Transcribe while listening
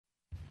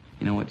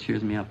You know what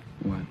cheers me up?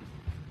 What?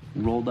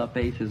 Rolled up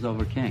aces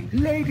over kings.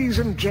 Ladies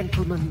and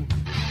gentlemen,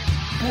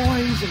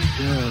 boys and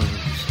girls.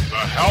 The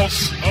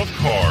House of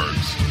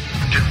Cards.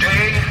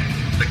 Today,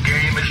 the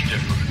game is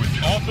different.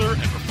 With author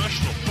and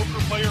professional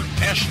poker player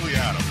Ashley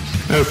Adams.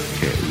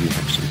 Okay, you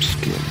have some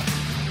skill.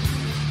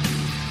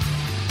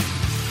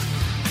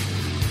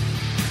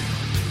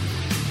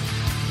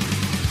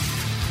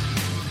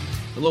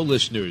 Hello,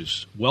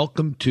 listeners.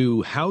 Welcome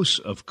to House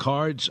of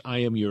Cards. I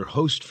am your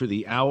host for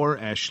the hour,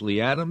 Ashley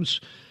Adams.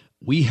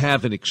 We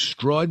have an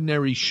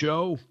extraordinary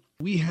show.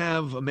 We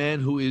have a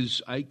man who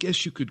is, I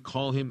guess you could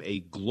call him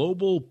a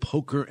global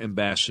poker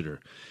ambassador.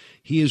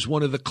 He is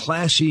one of the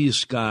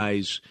classiest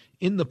guys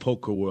in the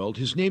poker world.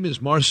 His name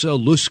is Marcel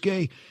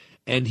Lusque,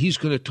 and he's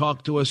going to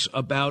talk to us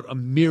about a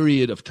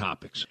myriad of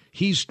topics.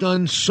 He's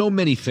done so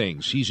many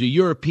things. He's a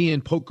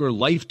European Poker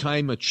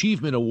Lifetime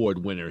Achievement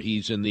Award winner.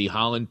 He's in the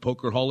Holland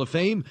Poker Hall of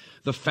Fame,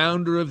 the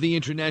founder of the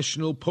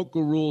International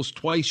Poker Rules,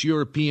 twice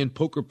European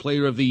Poker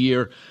Player of the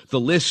Year.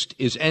 The list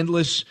is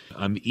endless.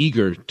 I'm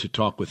eager to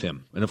talk with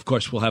him. And, of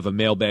course, we'll have a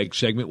mailbag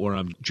segment where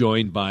I'm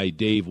joined by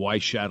Dave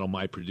Weishattle,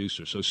 my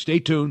producer. So stay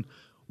tuned.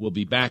 We'll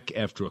be back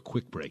after a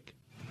quick break.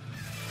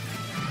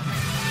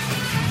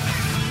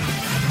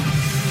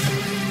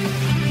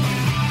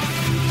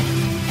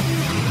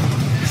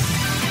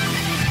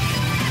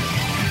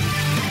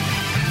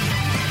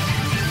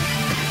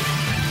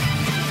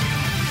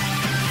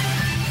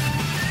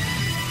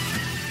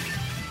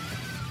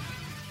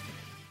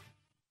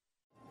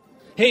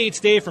 Hey, it's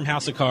Dave from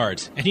House of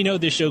Cards, and you know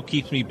this show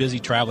keeps me busy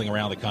traveling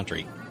around the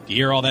country. Do you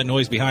hear all that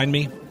noise behind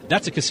me?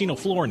 That's a casino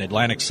floor in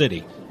Atlantic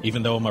City.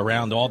 Even though I'm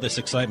around all this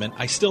excitement,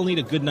 I still need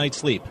a good night's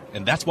sleep,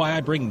 and that's why I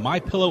bring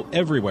MyPillow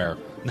everywhere.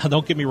 Now,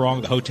 don't get me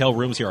wrong, the hotel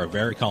rooms here are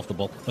very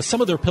comfortable, but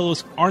some of their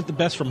pillows aren't the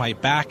best for my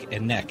back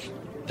and neck.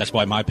 That's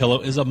why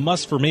MyPillow is a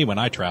must for me when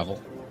I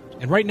travel.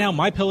 And right now,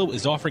 MyPillow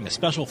is offering a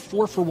special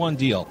 4-for-1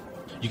 deal.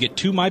 You get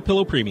 2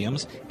 MyPillow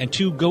premiums and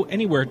 2 Go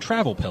Anywhere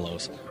travel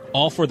pillows,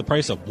 all for the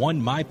price of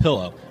 1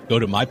 MyPillow. Go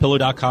to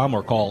MyPillow.com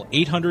or call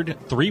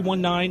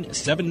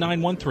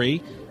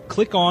 800-319-7913.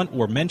 Click on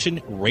or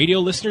mention Radio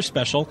Listener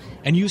Special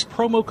and use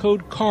promo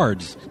code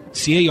CARDS,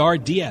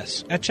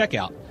 C-A-R-D-S, at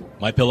checkout.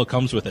 MyPillow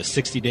comes with a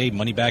 60-day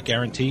money-back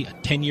guarantee, a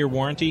 10-year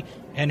warranty,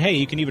 and hey,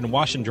 you can even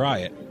wash and dry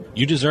it.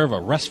 You deserve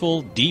a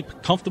restful,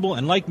 deep, comfortable,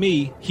 and like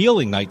me,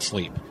 healing night's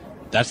sleep.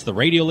 That's the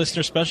Radio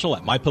Listener Special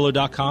at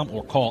MyPillow.com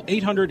or call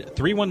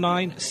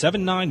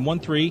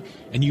 800-319-7913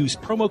 and use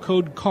promo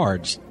code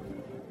CARDS.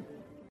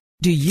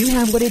 Do you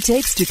have what it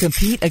takes to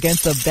compete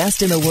against the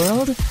best in the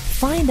world?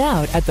 Find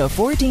out at the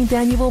 14th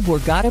Annual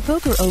Borgata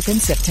Poker Open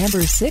September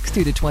 6th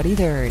through the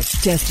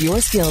 23rd. Test your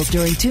skills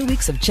during 2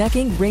 weeks of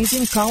checking,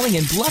 raising, calling,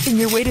 and bluffing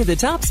your way to the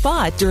top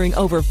spot during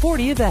over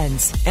 40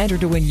 events. Enter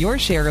to win your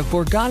share of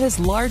Borgata's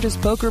largest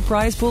poker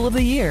prize pool of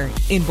the year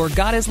in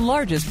Borgata's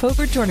largest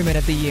poker tournament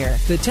of the year.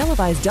 The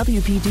televised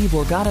WPT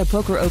Borgata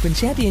Poker Open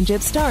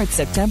Championship starts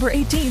September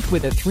 18th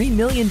with a $3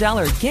 million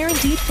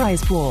guaranteed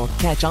prize pool.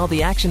 Catch all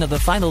the action of the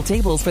final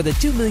tables for the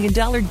 $2 million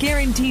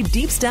guaranteed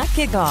deep stack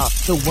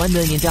kickoff, the $1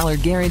 million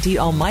guaranteed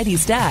almighty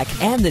stack,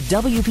 and the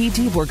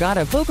WPT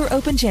Borgata Poker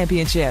Open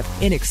Championship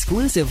in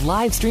exclusive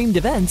live streamed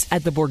events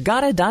at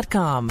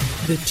theborgata.com.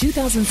 The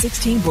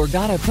 2016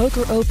 Borgata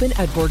Poker Open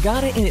at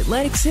Borgata in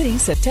Atlantic City,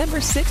 September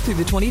 6th through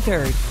the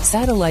 23rd.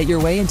 Satellite your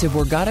way into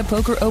Borgata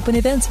Poker Open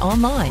events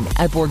online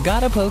at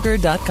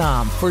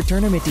borgatapoker.com. For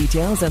tournament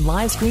details and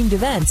live streamed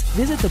events,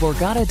 visit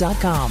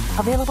theborgata.com.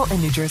 Available in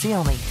New Jersey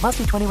only. Must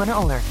be 21 or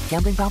older.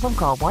 Gambling problem?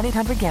 Call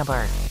 1-800-GAMBLER.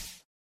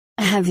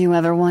 Have you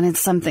ever wanted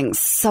something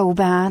so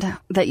bad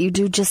that you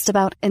do just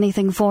about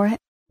anything for it?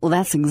 Well,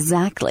 that's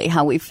exactly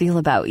how we feel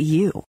about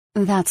you.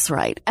 That's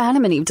right.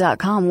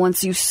 AdamandEve.com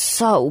wants you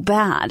so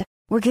bad.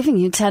 We're giving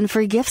you 10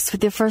 free gifts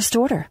with your first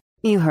order.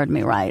 You heard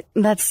me right.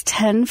 That's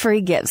 10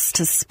 free gifts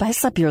to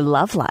spice up your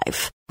love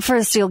life.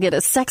 First, you'll get a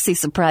sexy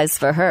surprise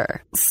for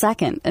her.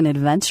 Second, an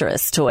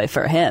adventurous toy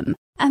for him.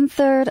 And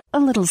third,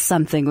 a little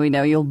something we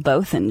know you'll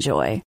both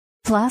enjoy.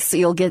 Plus,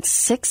 you'll get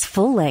 6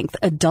 full-length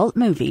adult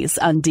movies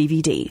on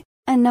DVD.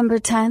 And number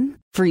 10,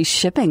 free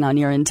shipping on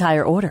your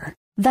entire order.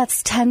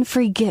 That's 10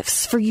 free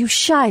gifts for you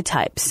shy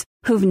types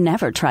who've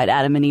never tried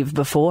Adam and Eve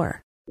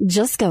before.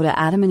 Just go to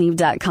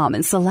AdamandEve.com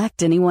and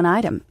select any one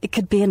item. It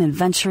could be an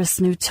adventurous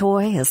new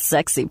toy, a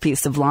sexy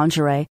piece of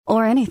lingerie,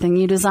 or anything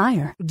you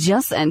desire.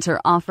 Just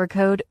enter offer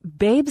code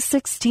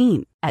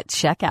BABE16 at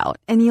checkout,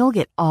 and you'll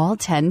get all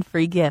 10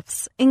 free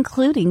gifts,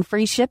 including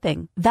free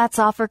shipping. That's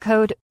offer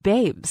code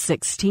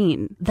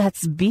BABE16.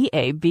 That's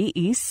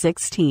BABE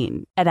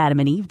 16 at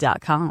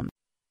AdamandEve.com.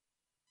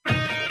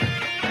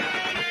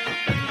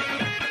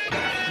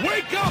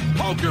 Wake up,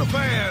 poker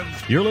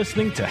fans! You're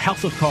listening to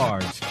House of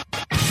Cards.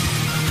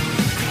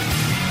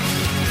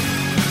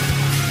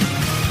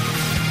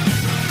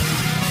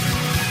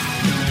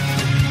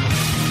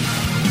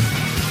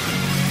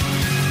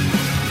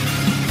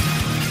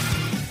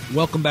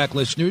 Welcome back,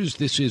 listeners.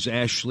 This is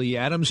Ashley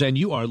Adams, and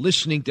you are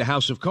listening to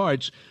House of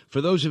Cards. For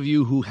those of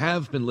you who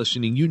have been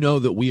listening, you know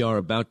that we are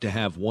about to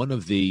have one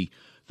of the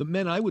the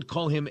men, I would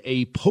call him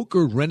a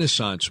poker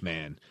renaissance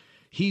man.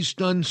 He's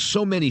done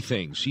so many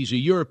things. He's a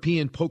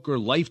European Poker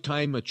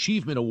Lifetime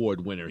Achievement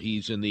Award winner.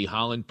 He's in the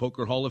Holland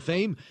Poker Hall of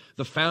Fame,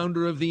 the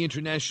founder of the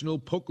International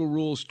Poker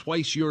Rules,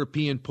 twice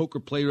European Poker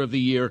Player of the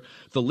Year.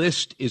 The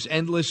list is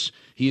endless.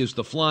 He is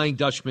the Flying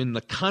Dutchman, the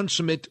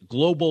consummate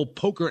global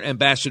poker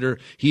ambassador.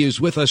 He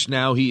is with us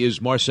now. He is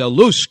Marcel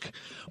Lusk.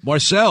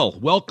 Marcel,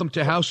 welcome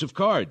to House of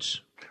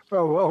Cards.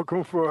 Well,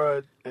 welcome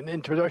for an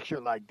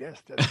introduction like this.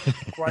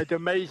 That's quite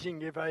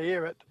amazing if I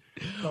hear it.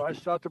 So I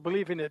start to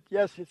believe in it.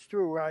 Yes, it's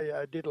true.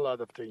 I did a lot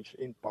of things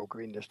in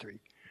poker industry.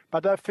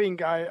 But I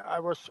think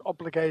I was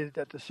obligated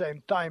at the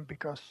same time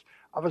because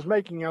I was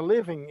making a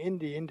living in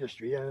the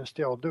industry, and I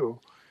still do.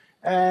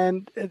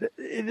 And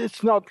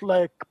it's not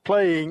like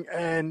playing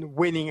and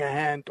winning a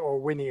hand or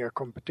winning a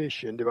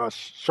competition. There was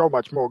so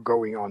much more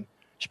going on,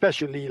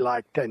 especially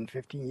like 10,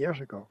 15 years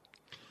ago.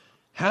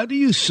 How do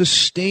you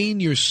sustain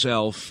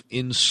yourself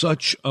in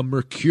such a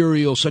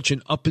mercurial, such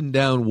an up and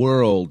down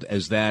world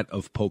as that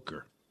of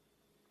poker?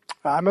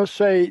 I must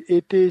say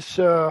it is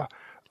a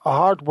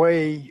hard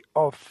way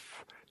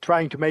of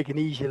trying to make an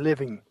easy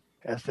living,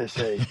 as they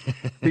say,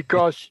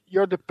 because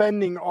you're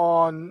depending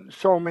on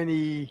so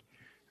many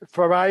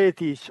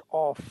varieties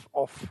of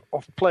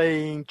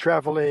playing,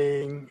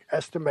 traveling,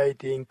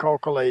 estimating,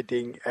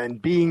 calculating,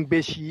 and being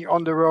busy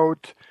on the road.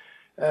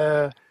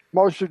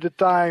 Most of the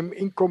time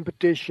in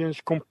competitions,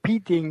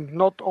 competing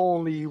not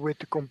only with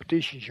the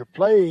competitions you're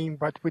playing,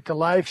 but with the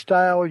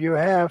lifestyle you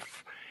have.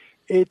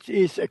 It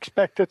is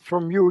expected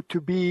from you to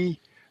be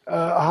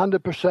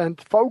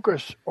 100%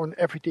 focused on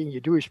everything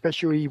you do,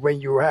 especially when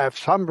you have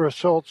some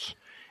results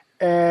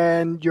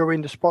and you're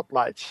in the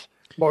spotlights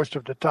most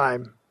of the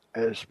time.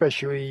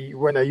 Especially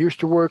when I used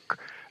to work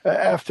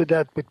after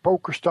that with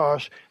Poker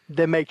Stars,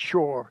 they make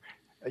sure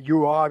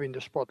you are in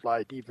the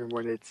spotlight even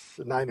when it's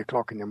 9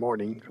 o'clock in the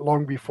morning,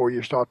 long before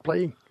you start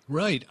playing.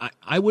 Right.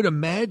 I would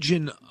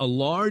imagine a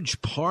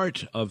large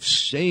part of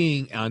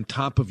staying on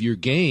top of your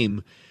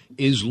game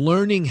is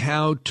learning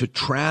how to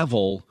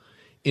travel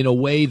in a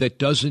way that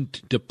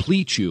doesn't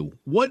deplete you.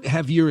 What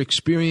have your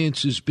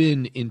experiences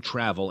been in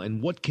travel,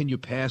 and what can you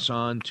pass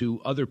on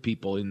to other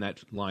people in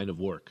that line of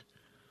work?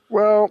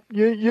 Well,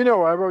 you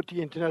know, I wrote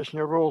the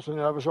international rules, and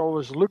I was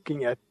always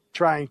looking at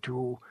trying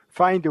to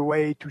find a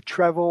way to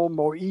travel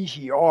more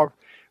easy. Or,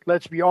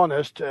 let's be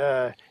honest,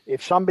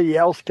 if somebody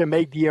else can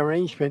make the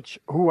arrangements,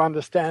 who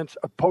understands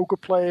a poker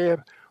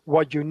player,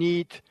 what you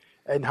need,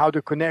 and how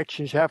the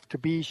connections have to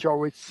be,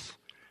 so it's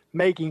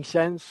making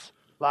sense.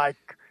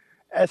 Like,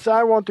 as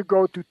I want to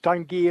go to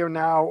Tangier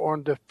now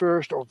on the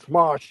 1st of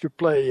March to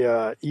play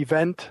an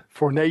event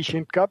for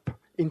Nation Cup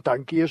in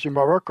Tangier in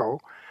Morocco,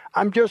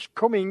 I'm just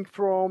coming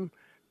from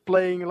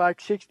playing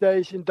like 6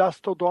 days in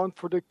Dusseldon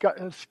for the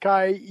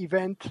Sky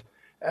event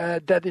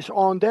that is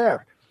on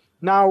there.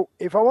 Now,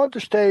 if I want to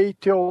stay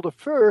till the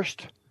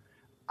 1st,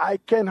 I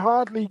can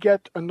hardly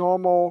get a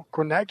normal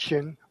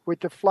connection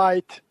with the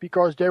flight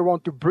because they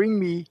want to bring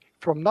me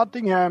from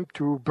Nottingham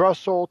to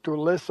Brussels to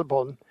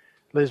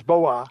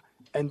Lisboa,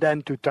 and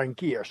then to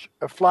Tangier.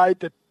 A flight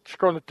that's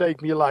going to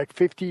take me like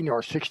 15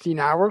 or 16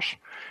 hours.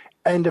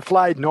 And the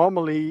flight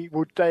normally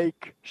would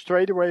take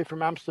straight away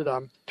from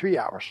Amsterdam 3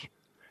 hours.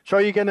 So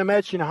you can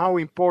imagine how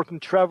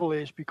important travel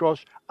is,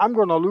 because I'm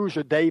going to lose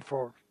a day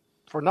for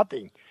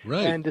nothing.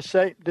 Right. And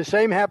the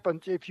same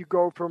happens if you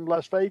go from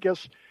Las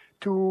Vegas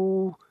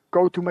to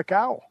go to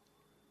Macau.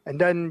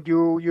 And then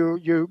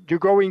you're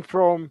going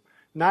from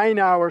 9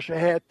 hours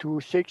ahead to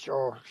 6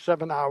 or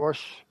 7 hours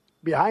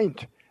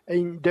behind.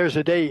 And there's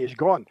a day is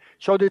gone.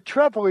 So the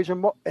travel is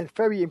a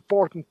very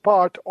important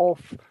part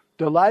of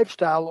the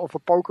lifestyle of a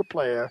poker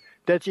player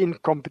that's in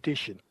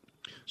competition.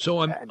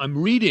 So I'm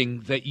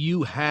reading that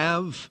you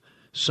have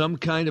some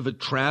kind of a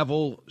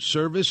travel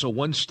service, a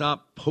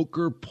one-stop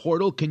poker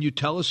portal. Can you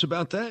tell us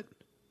about that?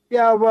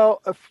 Yeah,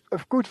 well, a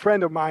good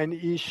friend of mine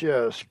is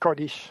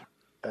Scottish.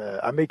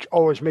 I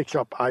always mix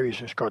up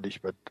Irish and Scottish,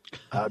 but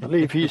I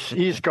believe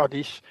he's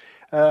Scottish.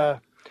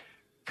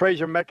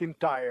 Fraser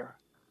McIntyre.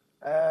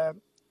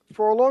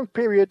 For a long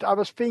period, I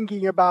was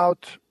thinking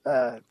about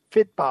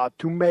Fitpart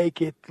to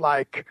make it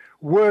like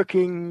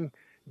working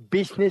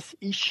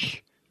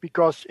business-ish.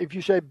 Because if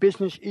you say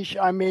business-ish,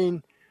 I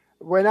mean,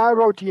 when I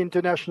wrote the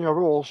international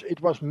rules,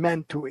 it was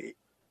meant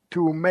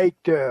to make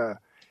the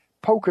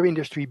poker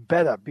industry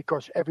better,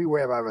 because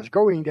everywhere I was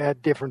going, they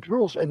had different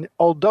rules. And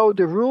although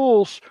the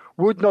rules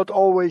would not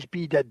always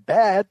be that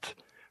bad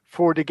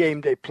for the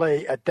game they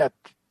play at that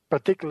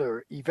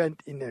particular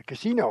event in a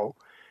casino,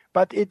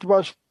 but it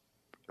was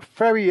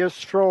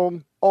various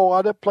from all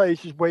other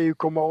places where you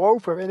come all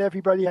over, and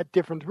everybody had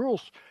different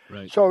rules.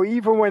 Right. So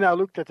even when I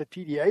looked at the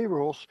TDA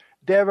rules,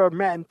 they were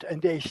meant,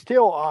 and they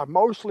still are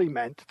mostly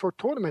meant, for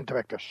tournament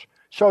directors.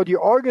 So the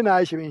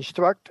organizer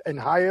instructs and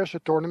hires a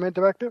tournament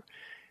director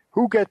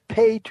who get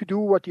paid to do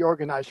what the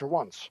organizer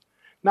wants.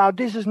 Now,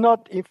 this is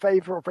not in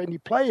favor of any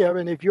player,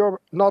 and if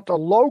you're not a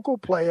local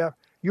player,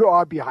 you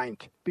are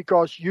behind,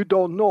 because you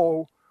don't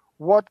know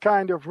what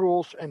kind of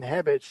rules and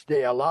habits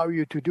they allow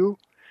you to do.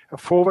 a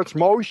forwards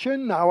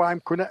motion. Now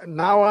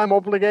I'm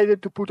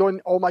obligated to put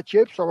on all my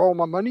chips or all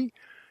my money.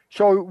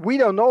 So we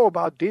don't know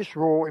about this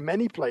rule in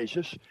many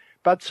places,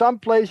 but some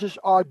places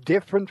are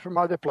different from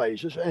other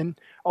places. And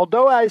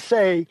although I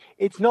say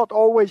it's not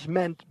always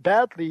meant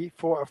badly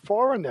for a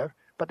foreigner,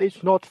 but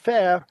it's not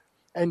fair,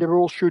 and the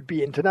rules should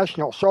be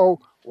international. So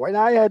when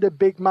I had a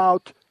big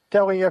mouth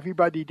telling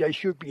everybody they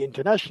should be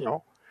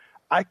international,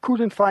 I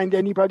couldn't find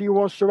anybody who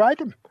wants to write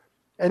them.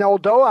 And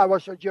although I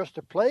was just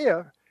a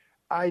player,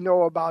 I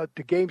know about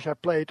the games I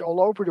played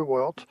all over the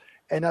world,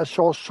 and I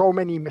saw so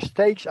many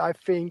mistakes, I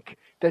think,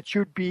 that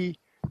should be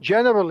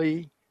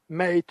generally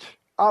made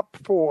up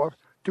for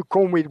to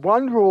come with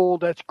one rule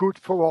that's good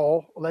for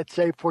all. Let's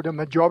say for the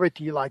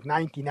majority, like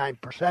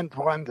 99%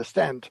 will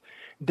understand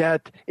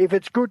that if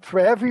it's good for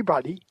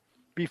everybody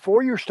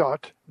before you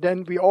start,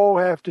 then we all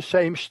have the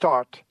same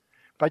start.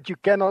 But you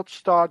cannot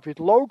start with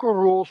local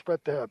rules,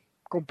 but the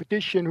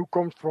competition who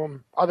comes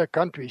from other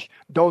countries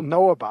don't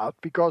know about,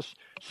 because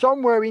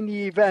somewhere in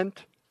the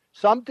event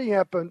something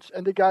happens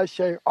and the guys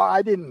say, oh,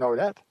 I didn't know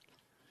that.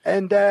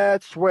 And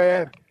that's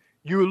where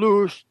you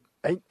lose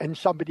and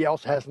somebody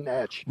else has an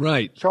edge.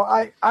 Right. So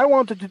I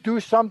wanted to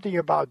do something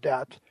about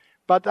that,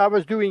 but I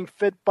was doing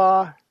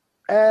FIDPA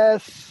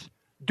as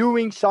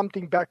doing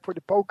something back for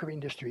the poker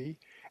industry.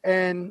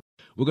 And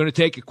we're going to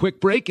take a quick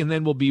break, and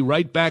then we'll be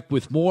right back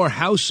with more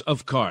House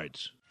of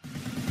Cards.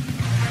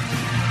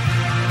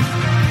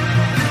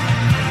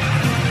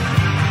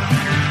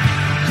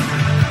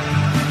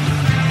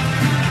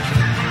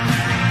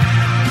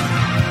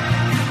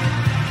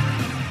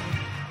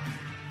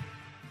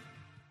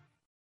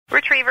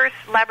 Retrievers,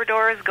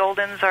 Labradors,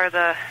 Goldens are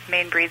the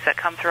main breeds that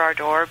come through our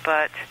door,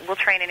 but we'll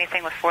train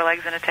anything with 4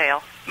 legs and a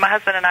tail. My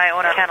husband and I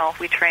own a kennel.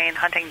 We train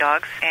hunting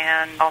dogs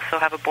and also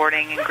have a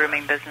boarding and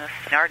grooming business.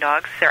 Our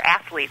dogs, they're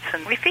athletes,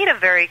 and we feed a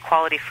very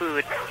quality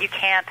food. You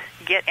can't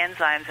get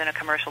enzymes in a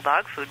commercial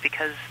dog food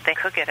because they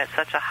cook it at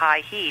such a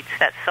high heat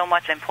that so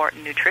much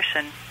important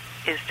nutrition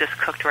is just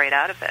cooked right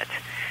out of it.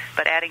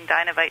 But adding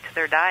Dinovite to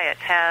their diet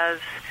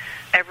has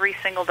every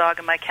single dog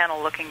in my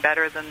kennel looking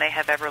better than they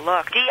have ever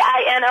looked.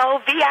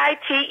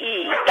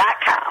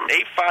 DINOVITE.com.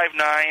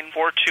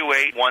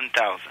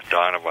 859-428-1000.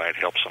 Dinovite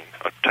helps them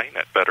obtain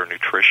that better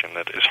nutrition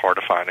that is hard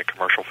to find in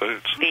commercial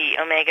foods. The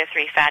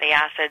omega-3 fatty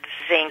acids,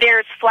 zinc.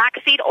 There's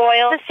flaxseed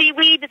oil, the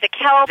seaweed, the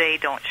kelp. They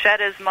don't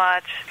shed as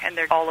much, and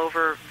they're all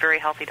over very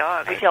healthy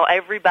dogs. We tell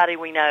everybody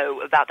we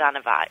know about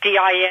Dinovite.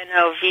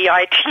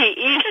 DINOVITE.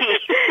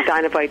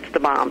 Dinovite's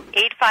the bomb.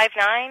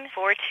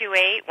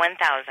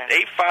 859-428-1000.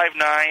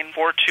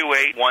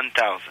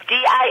 859-428-1000.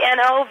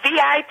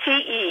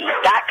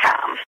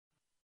 DINOVITE.com.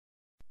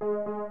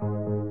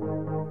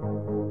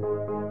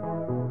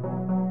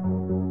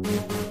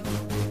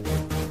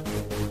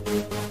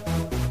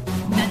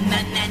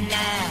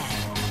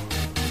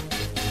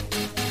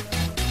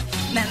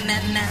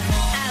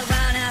 I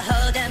wanna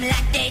hold them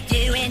like they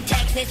do in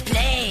Texas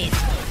plays.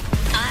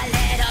 A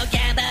little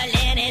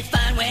gambling is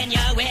fun when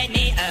you're with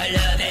me. I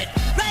love it.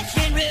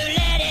 Russian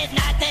roulette is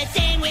not the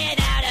same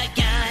without a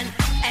gun.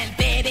 And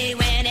baby,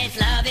 when it's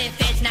love, if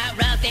it's not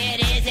rough,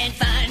 it isn't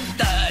fun.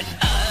 But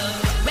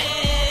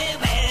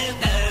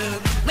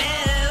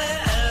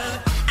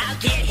I'll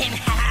get him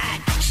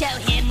hot, show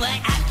him what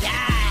I've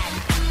got.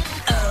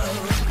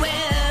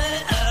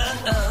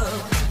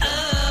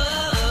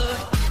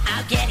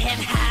 I'll get him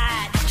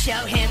hot,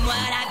 show him what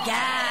I've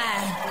got.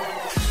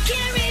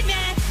 Can't read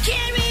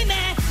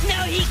my,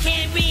 no he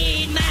can't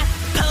read my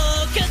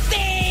poker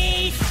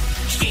face.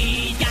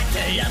 She's got to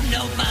love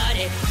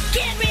nobody.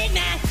 Can't read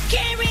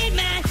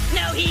my,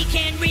 no he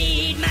can't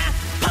read my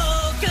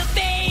poker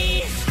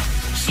face.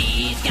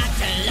 She's got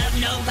to love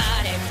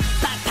nobody.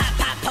 Pop, pop,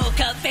 pop,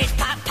 poker face,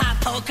 pop,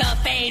 pop, poker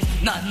face.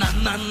 Ma,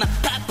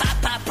 pop,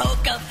 pop, pop,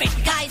 poker face.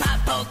 Guys, pop,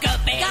 poker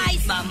face.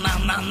 Guys, ma.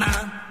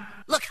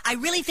 Look, I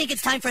really think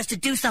it's time for us to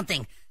do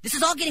something. This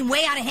is all getting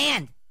way out of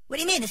hand. What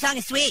do you mean? The song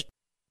is sweet.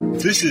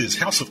 This is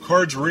House of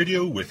Cards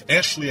Radio with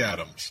Ashley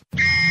Adams.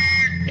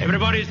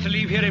 Everybody is to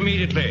leave here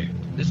immediately.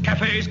 This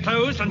cafe is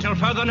closed until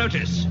further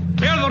notice.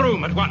 Clear the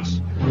room at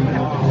once.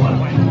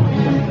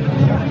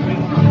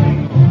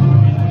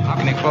 How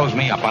can you close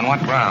me up? On what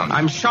ground?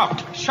 I'm shocked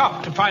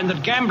to find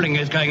that gambling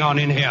is going on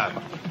in here.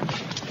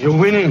 You're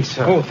winning,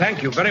 sir. Oh,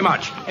 thank you very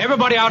much.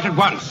 Everybody out at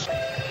once.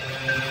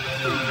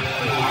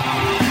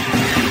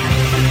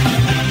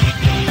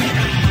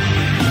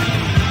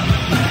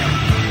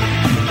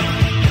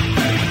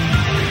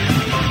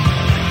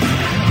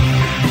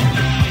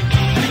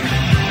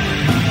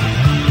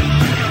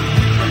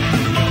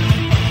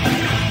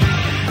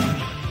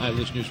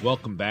 Listeners,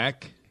 welcome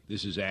back.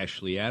 This is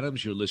Ashley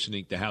Adams. You're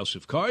listening to House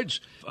of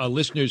Cards.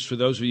 Listeners, for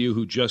those of you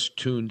who just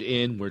tuned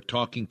in, we're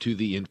talking to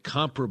the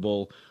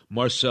incomparable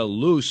Marcel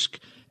Lusk,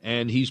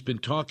 and he's been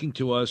talking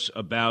to us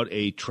about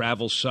a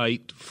travel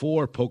site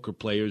for poker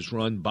players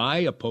run by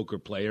a poker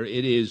player.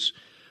 It is,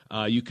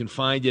 you can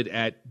find it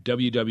at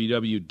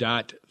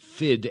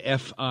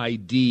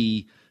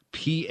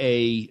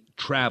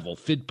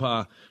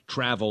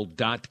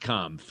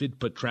fidpatravel.com,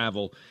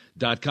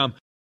 fidpatravel.com.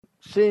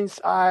 Since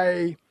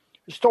I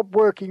stopped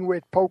working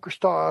with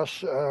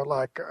PokerStars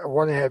like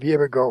 1.5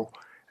 years ago.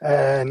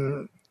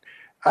 And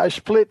I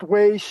split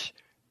ways.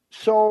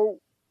 So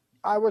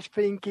I was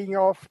thinking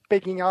of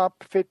picking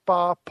up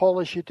FitPa,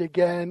 polish it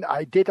again.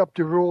 I did up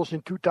the rules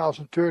in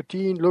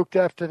 2013, looked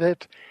after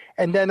it.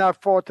 And then I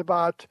thought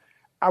about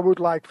I would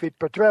like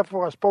FitPa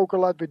Travel. I spoke a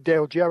lot with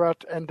Dale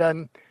Jarrett. And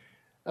then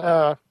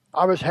I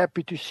was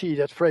happy to see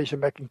that Fraser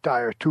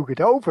McIntyre took it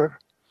over.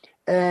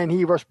 And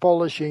he was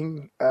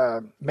polishing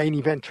Main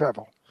Event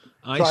Travel.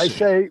 I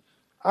say,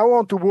 I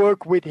want to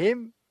work with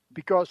him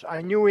because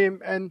I knew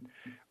him. And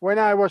when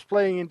I was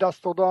playing in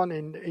Dusseldon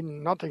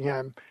in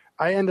Nottingham,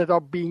 I ended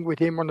up being with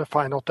him on the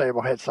final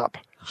table heads up.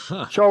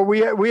 Huh. So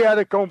we had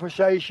a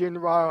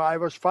conversation where I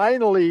was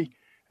finally,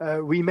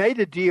 we made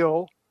a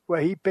deal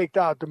where he picked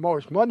out the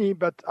most money,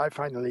 but I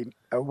finally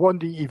won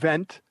the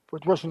event.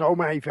 It was an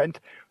Omaha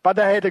event, but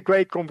I had a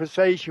great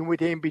conversation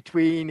with him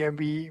between, and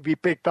we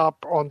picked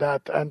up on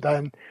that. And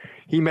then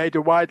he made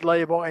a white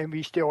label, and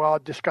we still are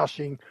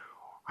discussing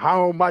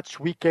how much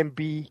we can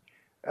be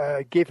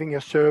giving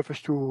a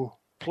service to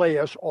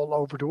players all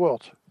over the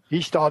world.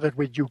 He started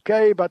with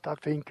UK, but I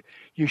think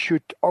you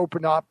should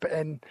open up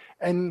and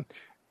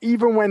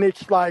even when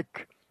it's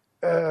like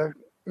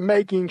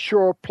making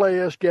sure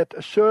players get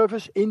a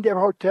service in their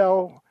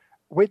hotel,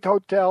 with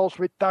hotels,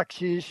 with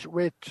taxis,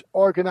 with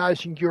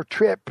organizing your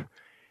trip,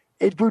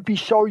 it would be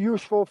so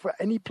useful for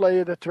any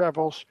player that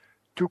travels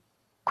to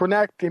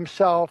connect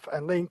himself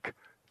and link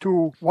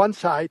to one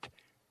site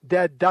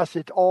that does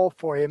it all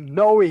for him,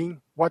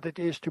 knowing what it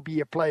is to be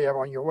a player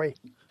on your way.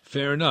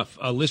 Fair enough.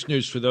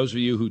 Listeners, for those of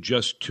you who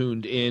just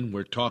tuned in,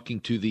 we're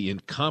talking to the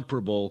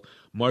incomparable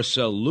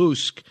Marcel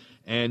Lusk,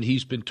 and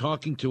he's been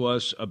talking to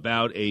us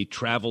about a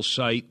travel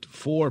site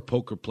for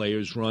poker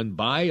players run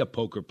by a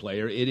poker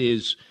player. It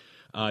is,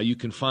 you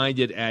can find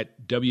it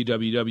at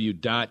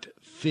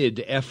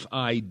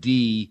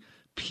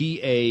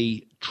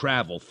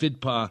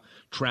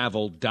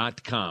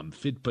fidpatravel.com,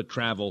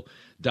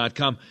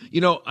 fidpatravel.com.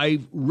 You know, I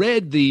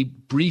read the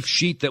brief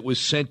sheet that was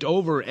sent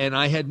over, and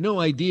I had no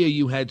idea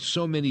you had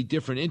so many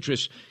different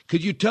interests.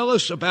 Could you tell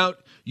us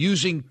about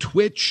using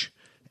Twitch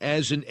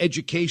as an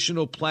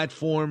educational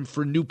platform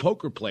for new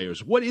poker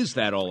players? What is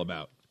that all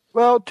about?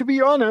 Well, to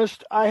be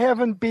honest, I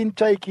haven't been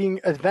taking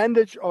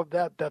advantage of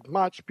that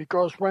much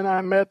because when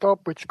I met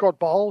up with Scott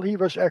Ball, he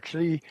was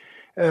actually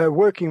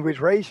working with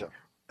Razer.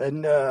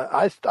 And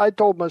I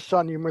told my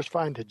son, you must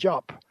find a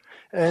job.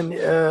 And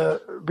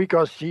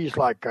because he's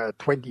like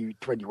 20,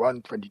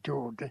 21,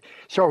 22.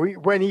 So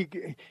when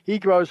he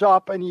grows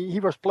up and he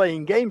was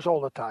playing games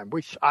all the time,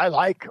 which I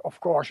like,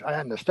 of course, I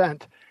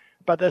understand.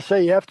 But they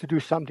say you have to do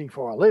something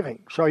for a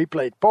living. So he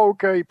played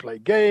poker, he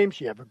played games,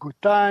 he had a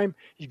good time,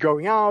 he's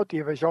going out, he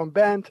has his own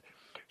band.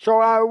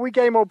 So we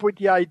came up with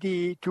the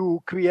idea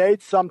to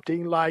create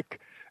something like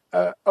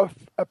a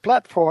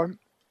platform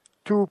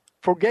for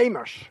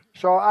gamers.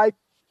 So I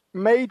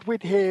made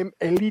with him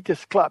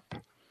Elitist Club,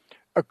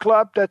 a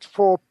club that's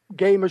for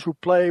gamers who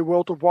play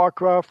World of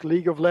Warcraft,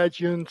 League of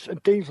Legends,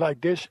 and things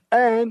like this.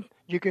 And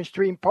you can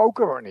stream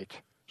poker on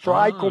it. So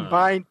I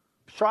combined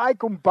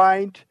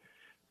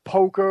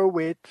poker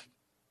with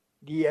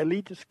the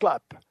Elitist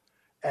Club,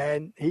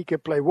 and he can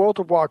play World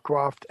of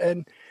Warcraft.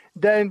 And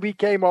then we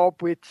came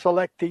up with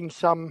selecting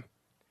some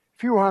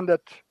few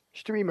hundred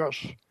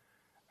streamers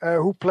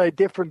who play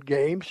different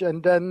games,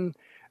 and then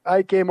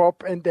I came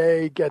up and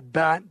they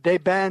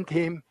banned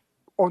him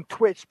on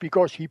Twitch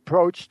because he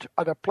approached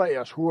other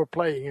players who were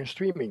playing and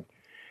streaming.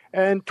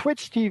 And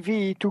Twitch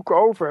TV took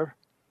over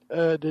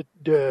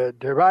the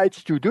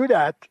rights to do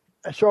that.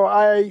 So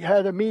I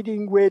had a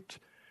meeting with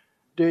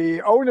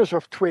the owners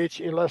of Twitch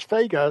in Las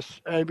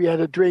Vegas, and we had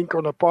a drink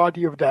on a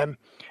party of them.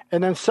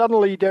 And then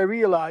suddenly they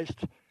realized,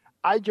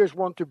 I just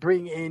want to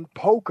bring in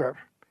poker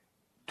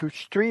to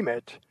stream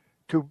it,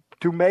 to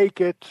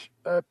make it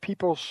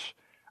people's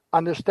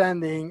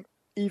understanding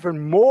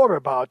even more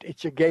about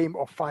it's a game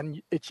of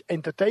fun, it's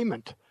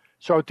entertainment.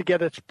 So to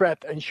get it spread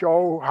and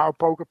show how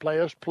poker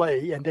players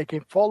play and they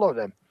can follow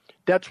them.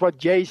 That's what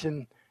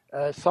Jason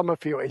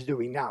Summerfield is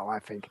doing now, I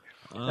think.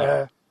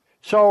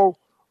 So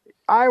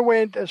I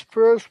went as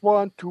first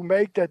one to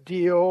make that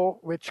deal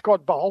with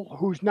Scott Ball,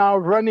 who's now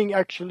running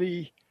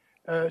actually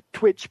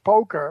Twitch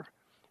Poker.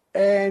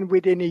 And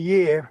within a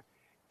year,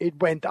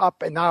 it went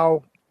up, and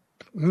now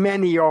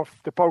many of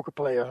the poker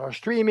players are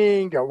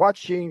streaming, they're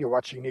watching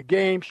the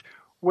games,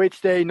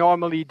 which they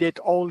normally did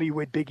only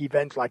with big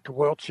events like the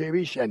World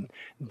Series. And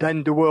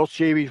then the World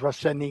Series was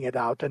sending it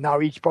out, and now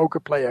each poker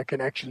player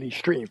can actually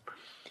stream.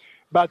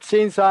 But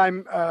since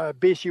I'm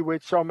busy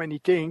with so many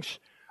things,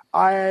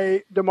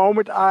 the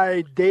moment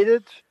I did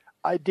it,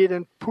 I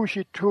didn't push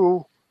it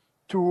to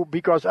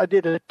because I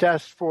did a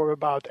test for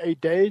about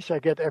 8 days. I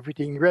get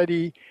everything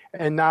ready,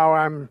 and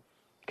now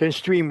can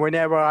stream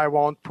whenever I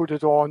want, put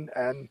it on,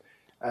 and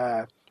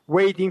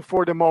waiting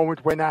for the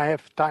moment when I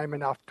have time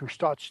enough to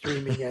start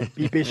streaming and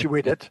be busy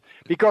with it.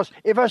 Because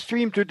if I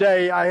stream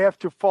today, I have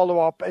to follow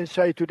up and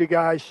say to the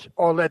guys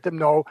or let them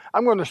know,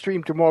 I'm going to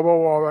stream tomorrow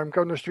or I'm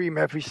going to stream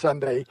every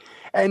Sunday.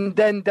 And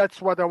then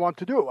that's what I want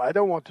to do. I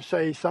don't want to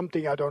say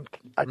something I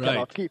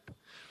cannot keep.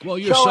 Well,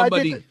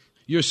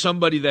 you're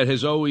somebody that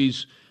has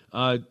always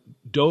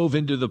dove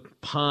into the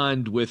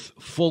pond with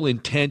full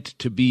intent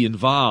to be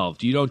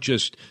involved. You don't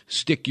just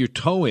stick your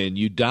toe in,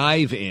 you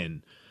dive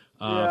in.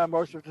 Yeah,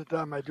 most of the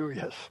time I do,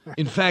 yes.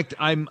 In fact,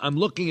 I'm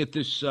looking at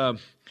this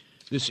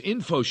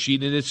info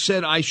sheet, and it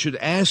said I should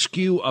ask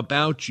you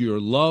about your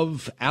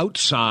love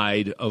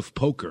outside of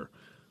poker.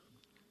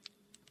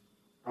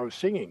 Oh,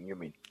 singing, you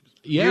mean?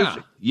 Yeah,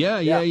 Music.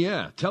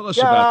 Yeah. Tell us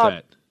about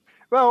that.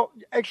 Well,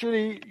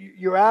 actually,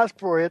 you asked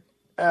for it.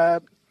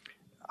 I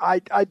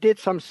did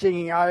some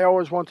singing. I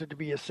always wanted to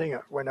be a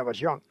singer when I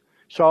was young.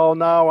 So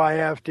now I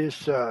have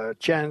this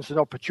chance and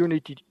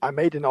opportunity. I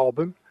made an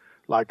album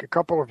like a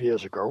couple of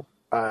years ago.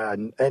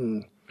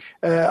 And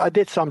I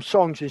did some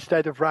songs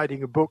instead of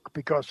writing a book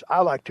because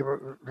I like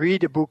to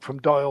read a book from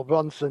Doyle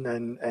Brunson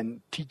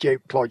and T.J.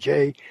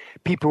 Cloutier,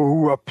 people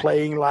who are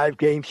playing live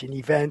games in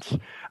events.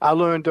 I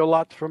learned a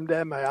lot from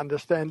them. I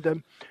understand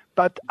them.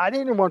 But I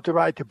didn't want to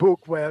write a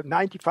book where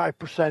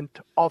 95%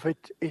 of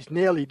it is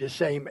nearly the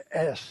same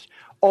as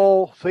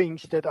all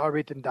things that are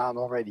written down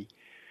already.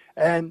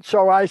 And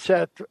so I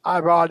said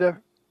I'd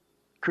rather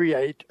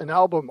create an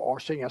album or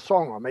sing a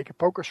song or make a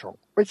poker song,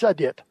 which I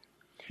did.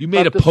 You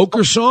made a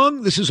poker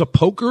song? This is a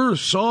poker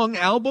song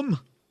album?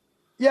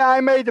 Yeah,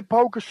 I made a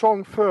poker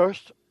song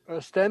first, a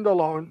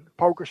standalone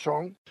poker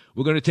song.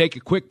 We're going to take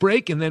a quick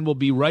break, and then we'll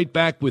be right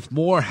back with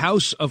more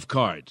House of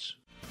Cards.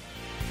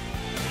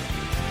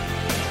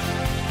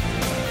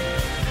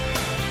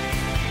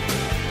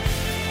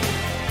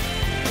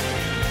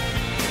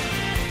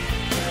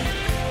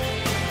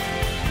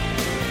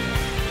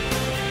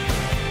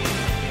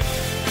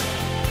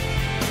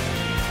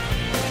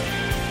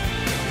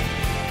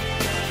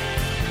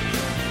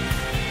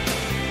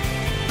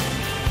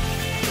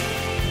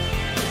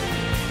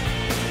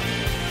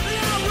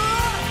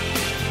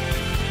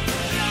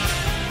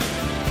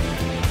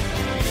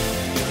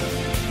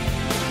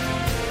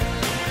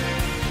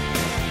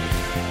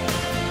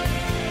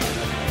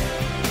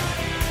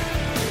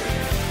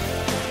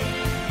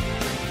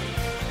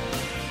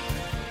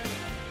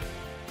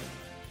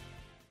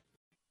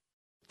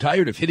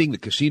 Tired of hitting the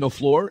casino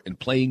floor and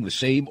playing the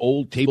same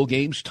old table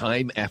games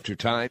time after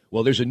time?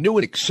 Well, there's a new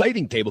and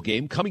exciting table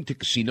game coming to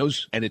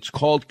casinos, and it's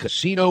called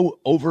Casino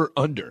Over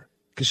Under.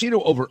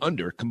 Casino Over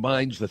Under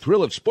combines the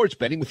thrill of sports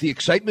betting with the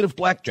excitement of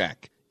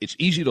blackjack. It's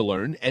easy to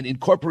learn and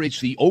incorporates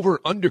the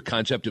over-under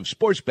concept of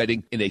sports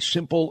betting in a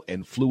simple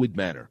and fluid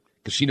manner.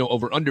 Casino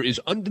Over Under is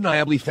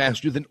undeniably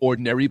faster than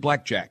ordinary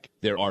blackjack.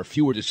 There are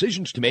fewer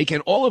decisions to make,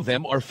 and all of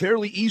them are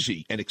fairly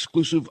easy and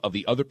exclusive of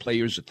the other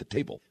players at the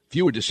table.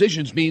 Fewer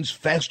decisions means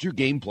faster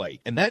gameplay,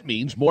 and that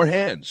means more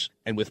hands.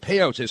 And with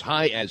payouts as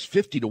high as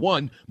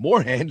 50-1,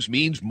 more hands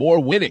means more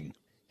winning.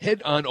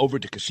 Head on over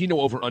to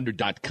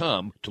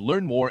CasinoOverUnder.com to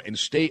learn more and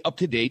stay up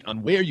to date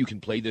on where you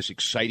can play this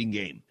exciting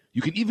game.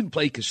 You can even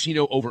play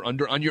Casino Over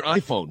Under on your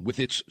iPhone with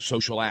its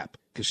social app.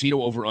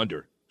 Casino Over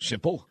Under.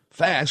 Simple,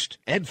 fast,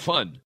 and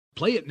fun.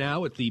 Play it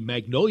now at the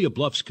Magnolia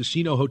Bluffs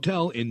Casino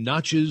Hotel in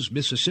Natchez,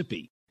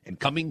 Mississippi. And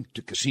coming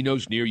to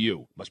casinos near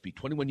you. Must be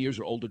 21 years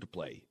or older to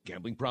play.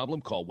 Gambling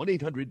problem? Call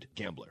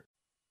 1-800-GAMBLER.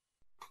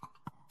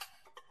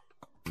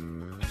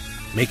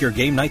 Make your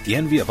game night the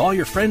envy of all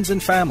your friends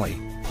and family.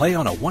 Play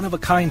on a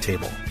one-of-a-kind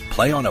table.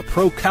 Play on a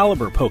Pro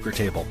Caliber poker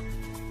table.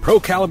 Pro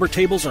Caliber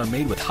tables are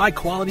made with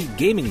high-quality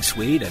gaming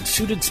suede and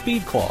suited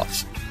speed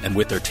cloths. And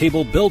with their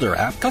Table Builder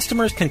app,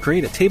 customers can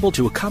create a table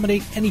to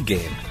accommodate any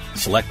game.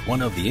 Select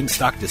one of the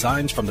in-stock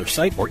designs from their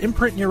site or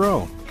imprint your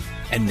own.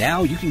 And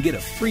now you can get a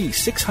free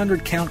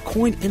 600-count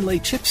coin inlay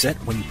chipset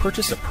when you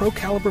purchase a Pro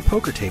Caliber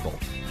poker table.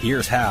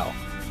 Here's how.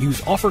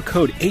 Use offer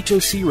code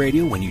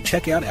HOCRadio when you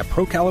check out at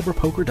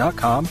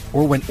ProCaliberPoker.com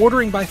or when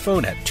ordering by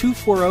phone at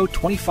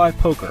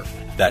 240-25-POKER.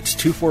 That's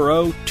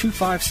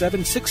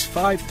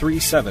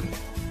 240-257-6537.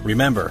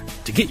 Remember,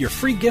 to get your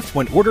free gift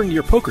when ordering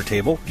your poker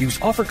table, use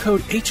offer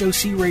code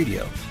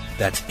HOCRadio.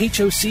 That's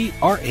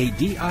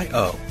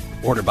HOCRADIO.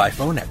 Order by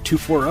phone at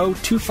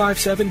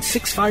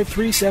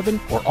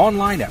 240-257-6537 or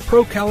online at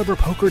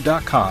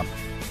ProCaliberPoker.com.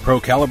 Pro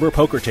Caliber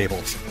Poker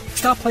Tables.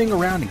 Stop playing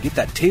around and get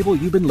that table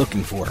you've been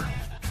looking for.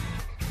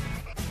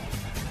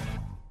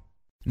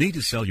 Need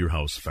to sell your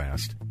house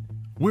fast?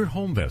 We're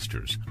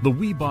Homevestors, the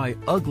we buy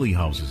ugly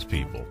houses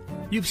people.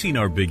 You've seen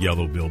our big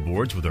yellow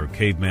billboards with our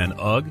caveman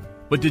UGG,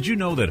 but did you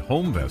know that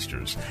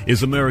Homevestors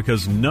is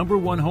America's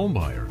 #1 home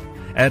buyer?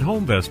 At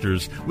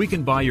Homevestors, we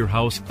can buy your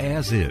house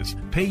as is,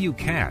 pay you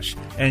cash,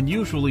 and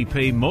usually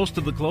pay most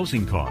of the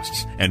closing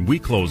costs, and we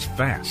close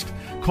fast.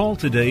 Call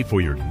today for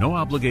your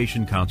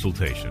no-obligation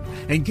consultation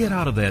and get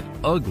out of that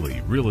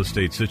ugly real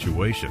estate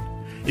situation.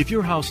 If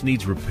your house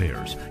needs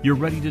repairs, you're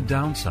ready to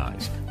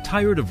downsize,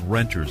 Tired of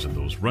renters and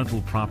those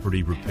rental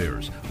property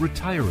repairs,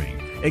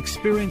 retiring,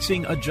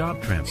 experiencing a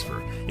job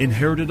transfer,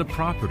 inherited a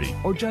property,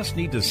 or just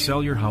need to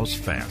sell your house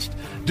fast?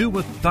 Do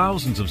what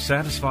thousands of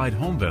satisfied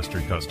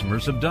HomeVestor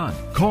customers have done.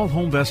 Call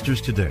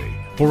HomeVestors today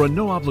for a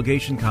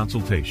no-obligation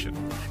consultation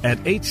at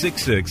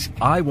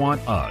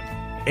 866-I-WANT-UGG.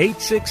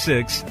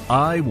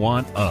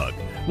 866-I-WANT-UGG.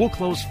 We'll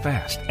close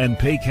fast and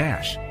pay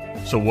cash.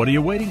 So what are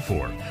you waiting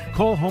for?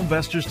 Call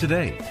HomeVestors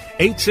today.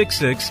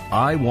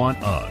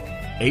 866-I-WANT-UGG.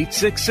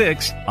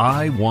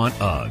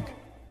 866-I-WANT-UGG.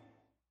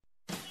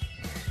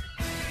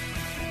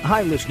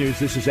 Hi, listeners.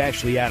 This is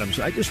Ashley Adams.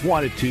 I just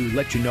wanted to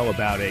let you know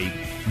about a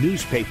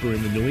newspaper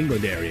in the New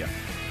England area.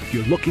 If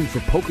you're looking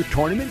for poker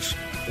tournaments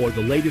or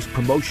the latest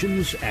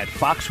promotions at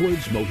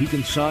Foxwoods,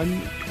 Mohegan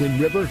Sun, Twin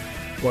River,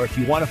 or if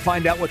you want to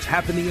find out what's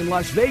happening in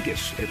Las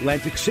Vegas,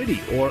 Atlantic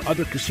City, or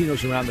other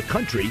casinos around the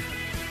country,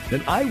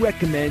 then I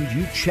recommend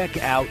you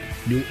check out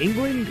New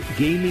England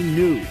Gaming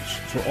News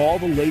for all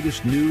the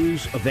latest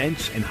news,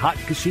 events, and hot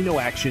casino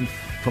action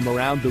from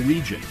around the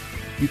region.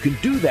 You can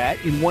do that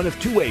in one of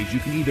two ways.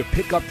 You can either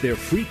pick up their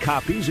free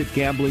copies at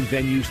gambling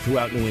venues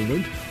throughout New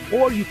England,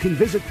 or you can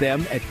visit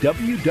them at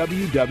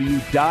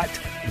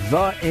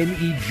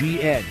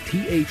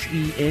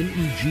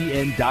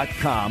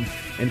www.thenegn.com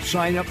and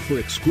sign up for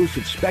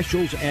exclusive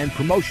specials and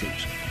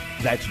promotions.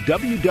 That's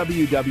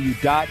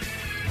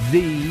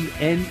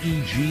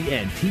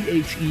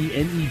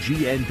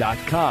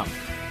www.thenegn.com.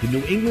 The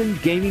New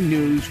England Gaming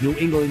News, New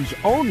England's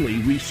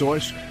only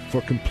resource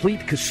for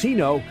complete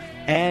casino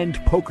and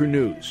poker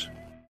news.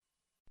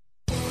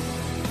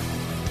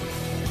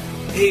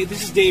 Hey,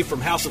 this is Dave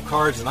from House of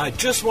Cards, and I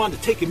just wanted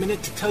to take a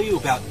minute to tell you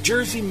about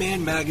Jersey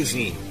Man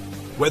Magazine.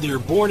 Whether you're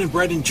born and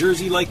bred in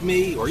Jersey like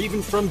me, or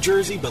even from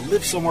Jersey but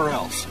live somewhere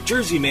else,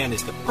 Jersey Man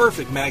is the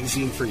perfect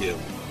magazine for you.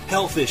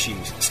 Health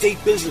issues,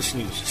 state business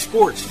news,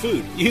 sports,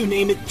 food, you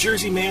name it,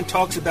 Jersey Man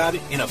talks about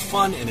it in a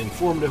fun and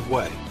informative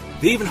way.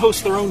 They even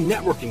host their own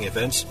networking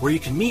events where you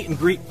can meet and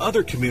greet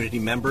other community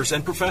members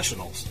and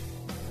professionals.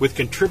 With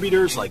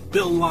contributors like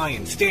Bill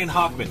Lyon, Stan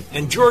Hochman,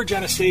 and George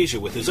Anastasia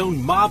with his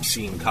own mob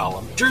scene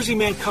column, Jersey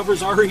Man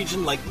covers our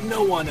region like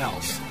no one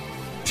else.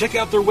 Check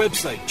out their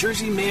website,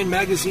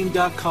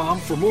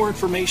 jerseymanmagazine.com, for more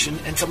information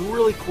and some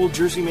really cool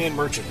Jersey Man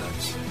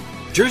merchandise.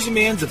 Jersey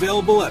Man's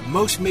available at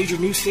most major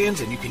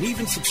newsstands, and you can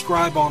even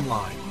subscribe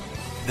online.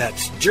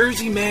 That's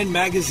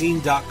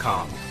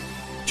jerseymanmagazine.com.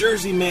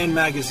 Jersey Man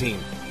Magazine.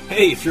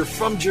 Hey, if you're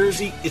from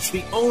Jersey, it's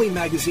the only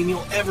magazine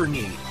you'll ever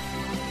need.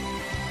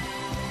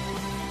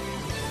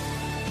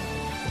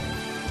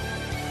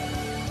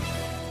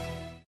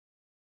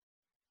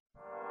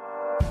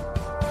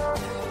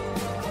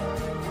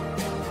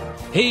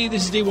 Hey,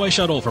 this is Dave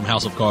Weishuttle from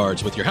House of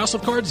Cards with your House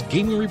of Cards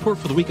gaming report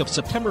for the week of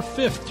September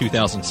 5th,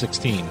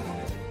 2016.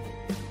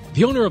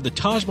 The owner of the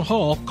Taj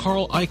Mahal,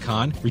 Carl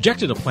Icahn,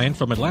 rejected a plan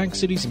from Atlantic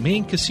City's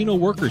main casino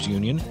workers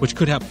union, which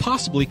could have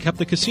possibly kept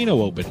the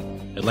casino open.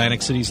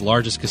 Atlantic City's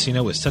largest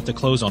casino is set to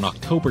close on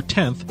October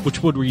 10th,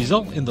 which would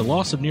result in the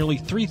loss of nearly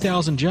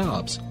 3,000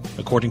 jobs.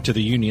 According to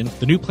the union,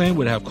 the new plan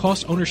would have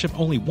cost ownership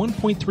only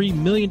 $1.3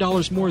 million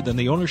more than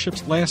the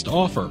ownership's last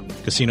offer.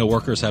 Casino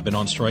workers have been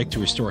on strike to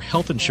restore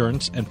health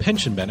insurance and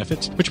pension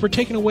benefits, which were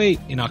taken away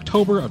in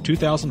October of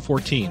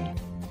 2014.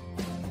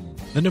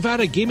 The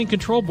Nevada Gaming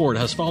Control Board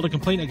has filed a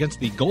complaint against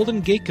the Golden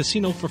Gate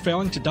Casino for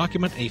failing to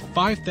document a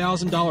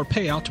 $5,000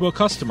 payout to a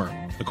customer.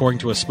 According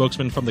to a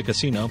spokesman from the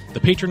casino, the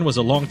patron was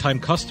a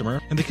longtime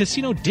customer, and the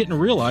casino didn't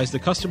realize the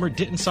customer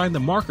didn't sign the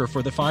marker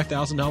for the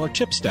 $5,000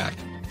 chip stack.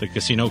 The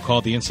casino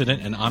called the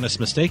incident an honest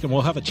mistake and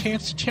will have a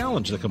chance to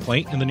challenge the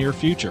complaint in the near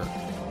future.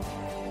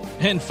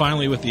 And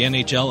finally, with the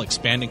NHL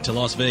expanding to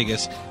Las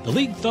Vegas, the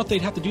league thought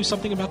they'd have to do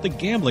something about the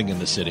gambling in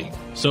the city.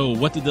 So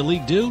what did the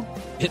league do?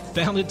 It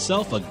found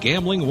itself a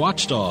gambling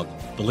watchdog.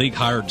 The league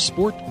hired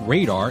Sport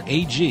Radar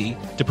AG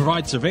to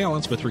provide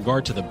surveillance with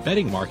regard to the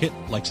betting market,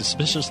 like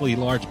suspiciously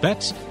large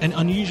bets and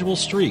unusual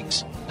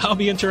streaks. I'll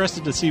be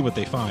interested to see what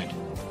they find.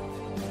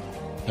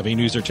 Have any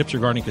news or tips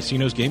regarding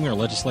casinos, gaming, or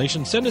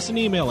legislation? Send us an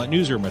email at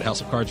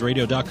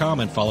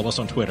newsroom@houseofcardsradio.com and follow us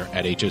on Twitter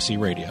 @HOC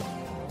Radio.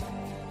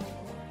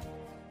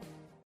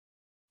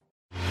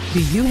 Do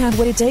you have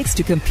what it takes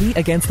to compete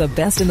against the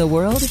best in the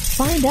world?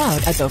 Find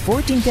out at the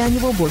 14th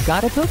Annual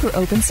Borgata Poker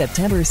Open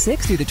September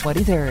 6th through the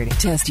 23rd.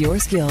 Test your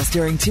skills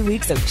during 2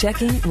 weeks of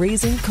checking,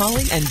 raising,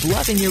 calling, and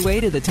bluffing your way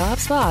to the top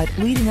spot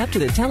leading up to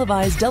the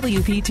televised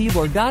WPT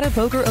Borgata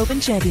Poker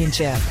Open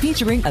Championship,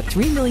 featuring a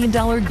 $3 million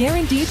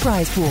guaranteed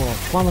prize pool.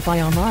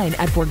 Qualify online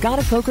at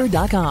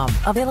BorgataPoker.com.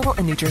 Available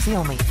in New Jersey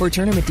only. For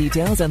tournament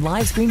details and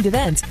live streamed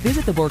events,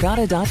 visit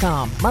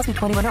theborgata.com. Must be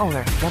 21 or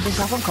older. Gambling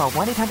problem? Call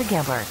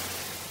 1-800-GAMBLER.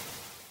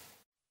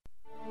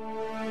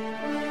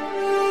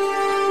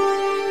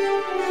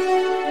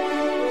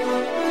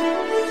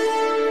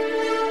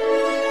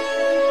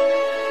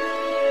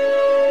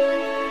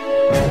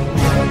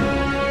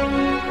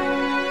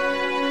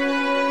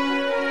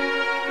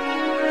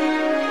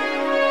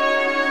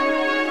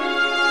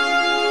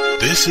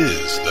 This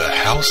is the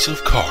House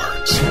of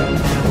Cards.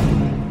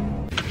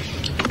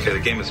 Okay,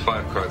 the game is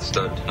 5 card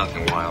stud,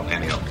 nothing wild,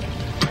 ante up.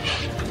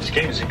 This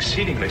game is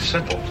exceedingly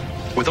simple.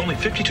 With only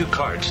 52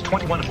 cards,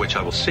 21 of which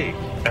I will see,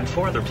 and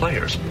 4 other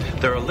players,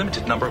 there are a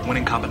limited number of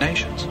winning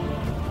combinations.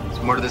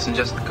 There's more to this than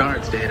just the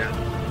cards, Data.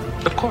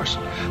 Of course,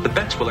 the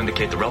bets will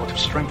indicate the relative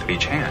strength of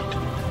each hand.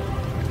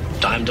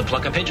 Time to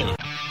pluck a pigeon.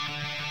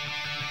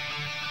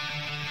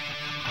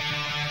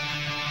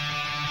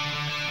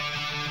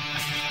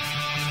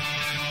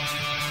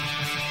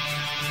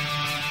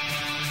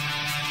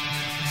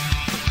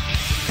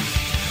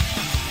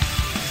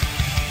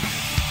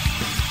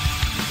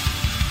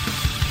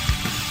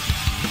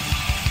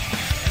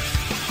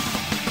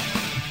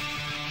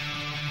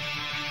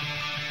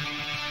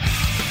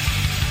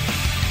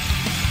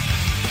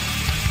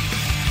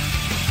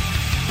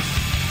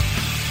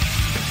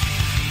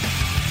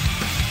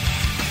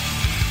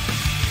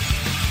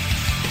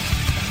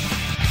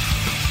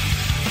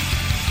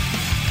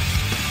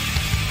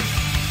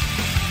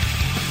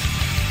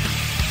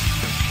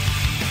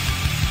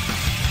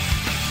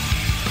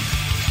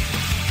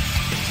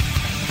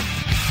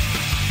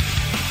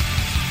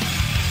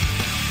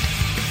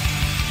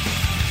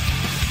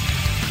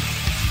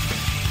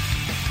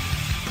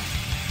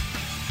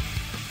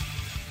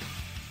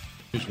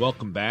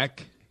 Welcome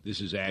back. This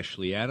is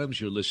Ashley Adams.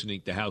 You're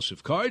listening to House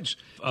of Cards.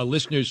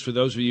 Listeners, for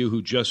those of you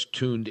who just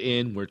tuned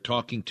in, we're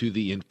talking to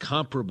the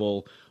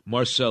incomparable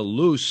Marcel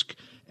Lusk,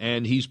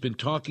 and he's been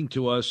talking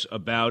to us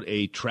about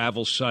a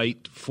travel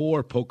site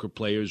for poker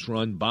players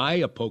run by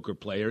a poker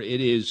player. It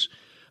is,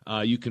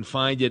 you can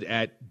find it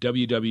at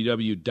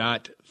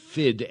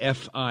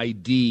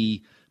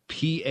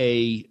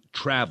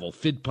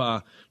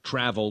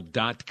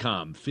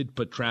fidpatravel.com,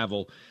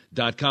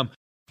 fidpatravel.com.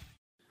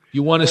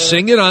 You want to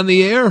sing it on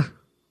the air?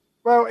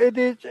 Well, it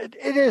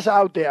is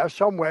out there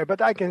somewhere, but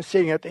I can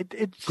sing it.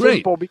 It's Great.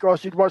 Simple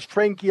because it was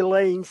Frankie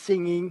Lane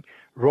singing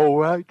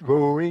 "Roll Out,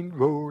 Rolling,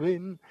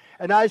 Rolling,"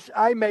 and I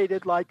made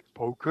it like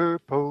poker,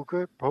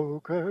 poker,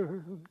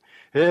 poker.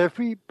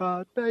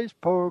 Everybody plays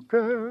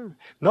poker,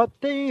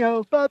 nothing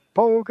else but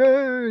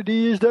poker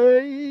these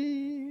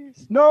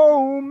days.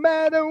 No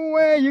matter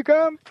where you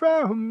come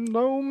from,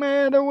 no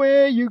matter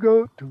where you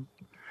go to.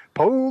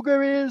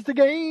 Poker is the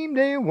game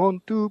they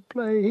want to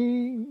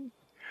play.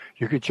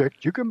 You can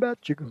check, you can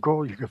bet, you can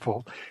call, you can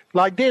fold.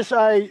 Like this,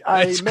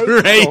 That's made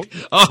great.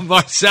 Oh,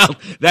 Marcel,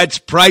 that's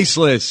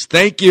priceless.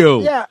 Thank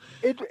you. Yeah,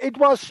 it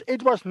was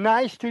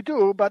nice to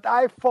do, but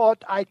I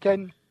thought I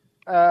can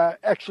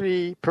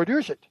actually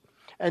produce it.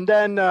 And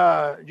then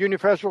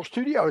Universal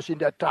Studios in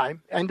that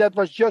time, and that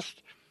was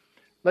just,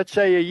 let's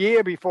say, a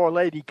year before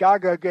Lady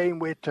Gaga came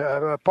with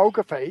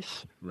Poker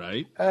Face.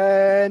 Right.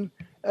 And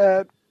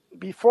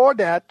before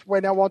that,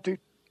 when I want to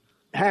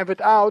have it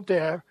out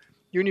there,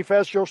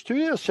 Universal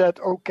Studios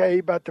said,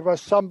 okay, but there was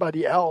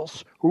somebody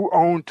else who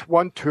owned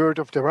 1/3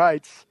 of the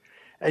rights.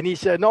 And he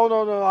said, no,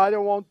 I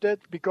don't want that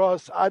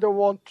because I don't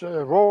want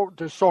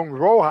the song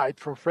Rawhide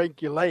from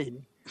Frankie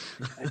Lane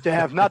to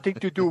have nothing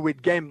to do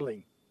with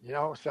gambling. You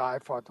know, so I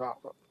thought,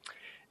 well,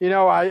 you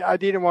know, I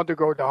didn't want to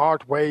go the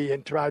hard way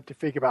and try to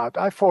figure out.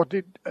 I thought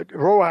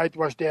Rawhide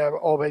was there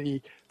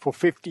already for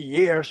 50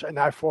 years, and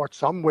I thought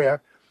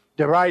somewhere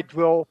the right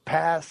will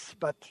pass.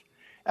 But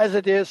as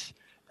it is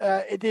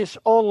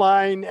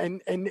online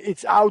and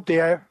it's out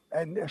there,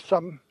 and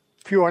some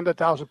few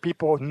 100,000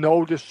 people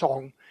know the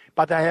song,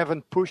 but I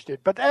haven't pushed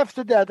it. But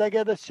after that, I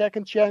get a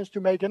second chance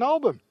to make an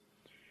album.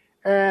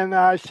 And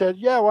I said,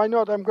 yeah, why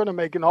not? I'm going to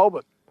make an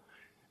album.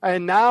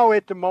 And now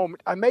at the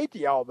moment, I made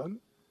the album,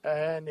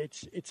 and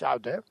it's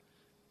out there.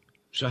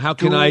 So how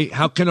can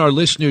our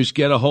listeners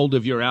get a hold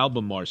of your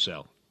album,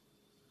 Marcel?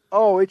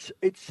 Oh, it's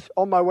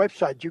on my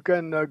website. You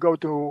can go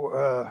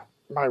to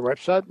my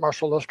website,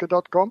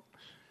 marcelluske.com,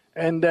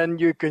 and then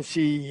you can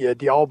see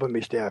the album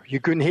is there. You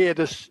can hear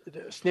the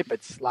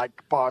snippets,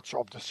 like parts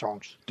of the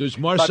songs. Does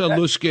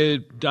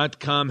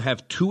marcelluske.com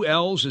have 2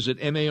 L's? Is it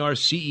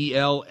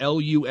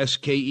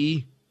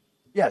MarcelLuske?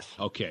 Yes.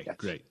 Okay, yes.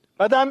 Great.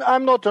 But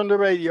I'm not on the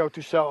radio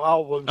to sell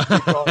albums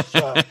because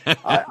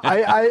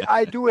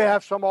I do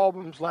have some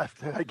albums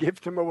left and I give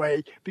them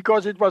away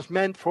because it was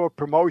meant for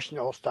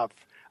promotional stuff.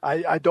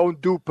 I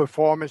don't do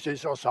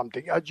performances or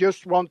something. I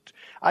just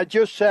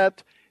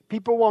said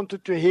people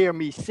wanted to hear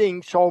me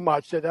sing so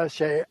much that I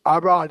say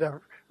I'd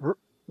rather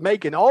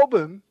make an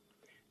album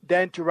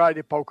than to write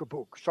a poker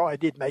book. So I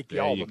did make the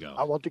album. You go.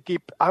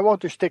 I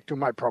want to stick to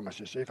my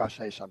promises if I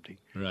say something.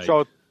 Right.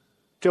 So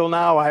till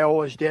now I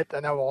always did,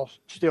 and I will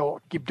still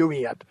keep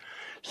doing it.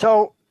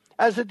 So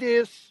as it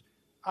is,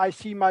 I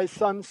see my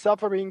son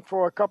suffering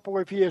for a couple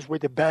of years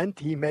with a band.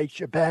 He makes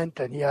a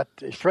band, and he had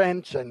his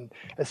friends and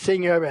a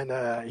singer, and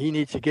he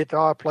needs a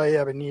guitar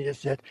player, and he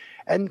needs that.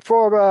 And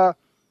for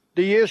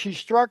the years he's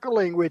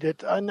struggling with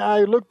it, and I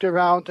looked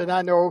around, and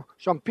I know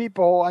some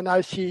people, and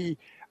I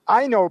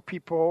know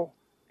people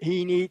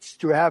he needs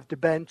to have the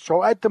band.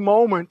 So at the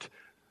moment,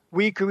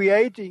 we're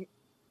creating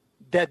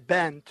that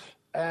band,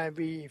 and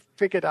we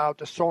figured out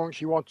the songs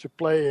he wants to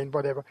play and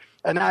whatever.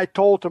 And I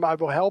told him I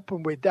will help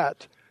him with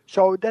that.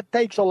 So that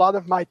takes a lot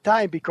of my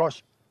time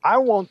because I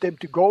want them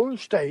to go on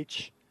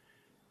stage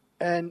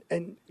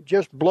and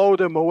just blow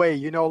them away.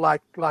 You know,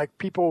 like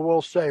people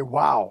will say,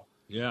 "Wow,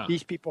 yeah,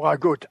 these people are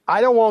good."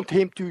 I don't want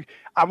him to.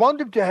 I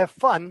want him to have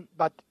fun,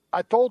 but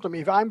I told him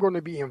if I'm going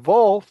to be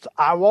involved,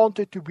 I want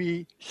it to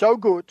be so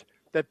good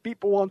that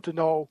people want to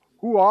know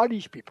who are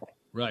these people.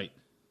 Right.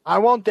 I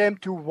want them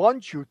to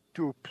want you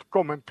to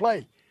come and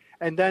play,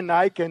 and then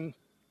I can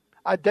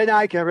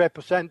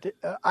represent.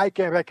 I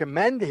can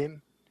recommend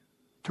him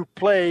to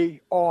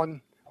play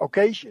on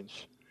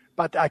occasions.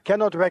 But I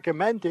cannot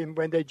recommend him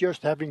when they're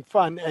just having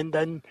fun, and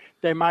then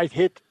they might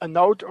hit a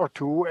note or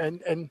two,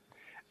 and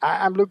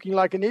I'm looking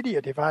like an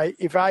idiot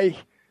if I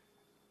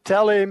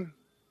tell him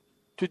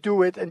to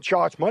do it and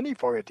charge money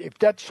for it. If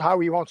that's how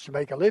he wants to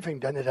make a living,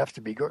 then it has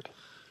to be good.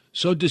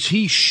 So does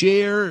he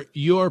share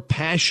your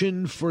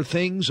passion for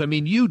things? I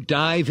mean, you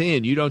dive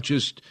in. You don't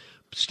just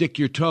stick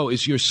your toe.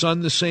 Is your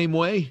son the same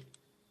way?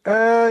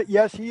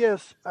 Yes, he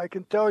is. I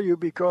can tell you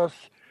because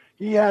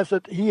he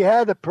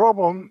had a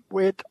problem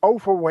with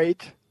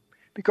overweight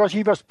because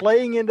he was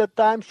playing in that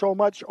time so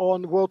much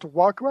on World of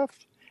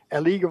Warcraft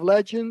and League of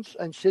Legends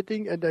and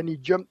sitting, and then he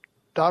jumped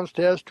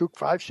downstairs, took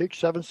 5, 6,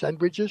 7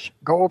 sandwiches,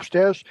 go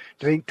upstairs,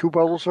 drink 2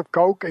 bottles of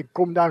Coke, and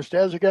come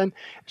downstairs again.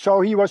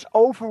 So he was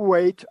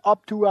overweight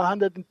up to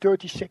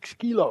 136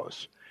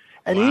 kilos.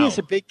 And wow. He is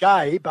a big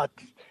guy, but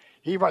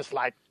he was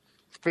like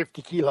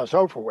 50 kilos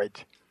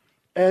overweight.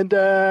 And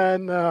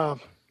then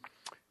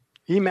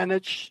he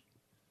managed,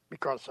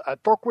 because I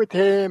talked with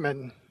him,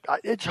 and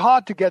it's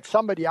hard to get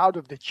somebody out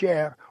of the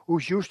chair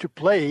who's used to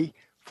play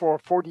for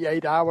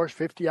 48 hours,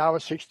 50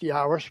 hours, 60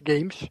 hours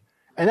games.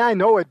 And I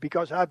know it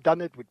because I've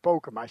done it with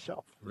poker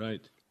myself.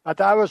 Right. But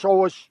I was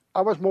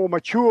more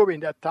mature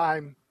in that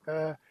time.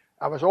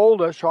 I was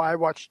older, so I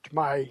watched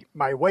my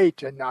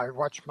weight and I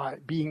watched my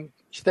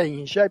staying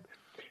in shape.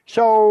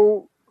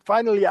 So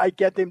finally I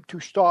get him to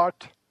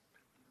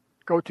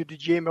go to the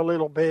gym a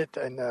little bit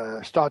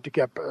and start to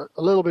get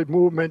a little bit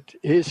movement.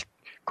 His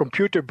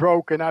computer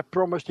broke, and I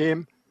promised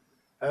him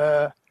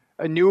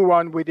a new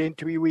one within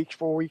 3 weeks,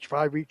 4 weeks,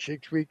 5 weeks,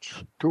 6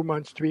 weeks, 2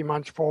 months, 3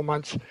 months, 4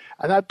 months.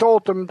 And I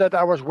told him that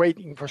I was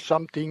waiting for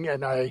something,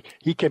 and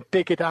he can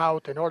pick it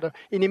out in order.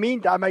 In the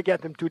meantime, I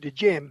get him to the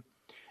gym,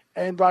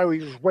 and while he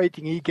was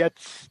waiting, he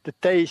gets the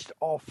taste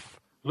of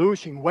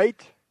losing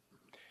weight,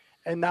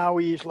 and now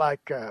he's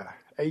like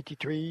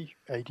 83,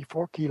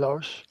 84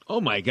 kilos.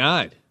 Oh my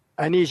God!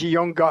 And he's a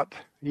young god.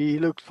 He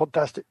looks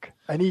fantastic,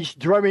 and he's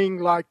drumming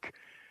like.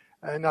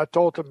 And I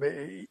told him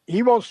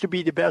he wants to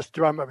be the best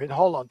drummer in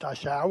Holland. I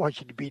said, I want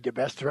you to be the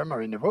best drummer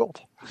in the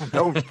world.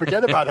 Don't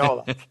forget about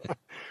Holland.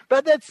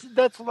 But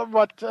that's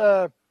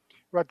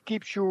what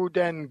keeps you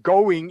then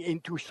going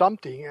into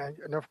something.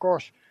 And of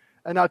course,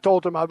 and I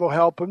told him I will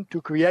help him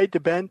to create the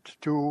band,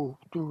 to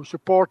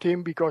support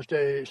him, because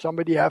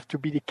somebody have to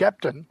be the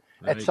captain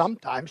at some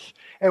times.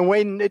 And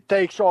when it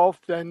takes off,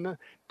 then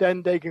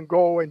they can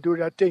go and do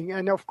that thing.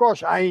 And of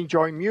course, I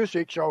enjoy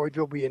music, so it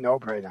will be a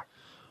no-brainer.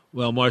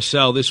 Well,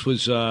 Marcel, this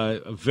was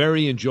a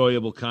very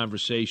enjoyable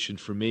conversation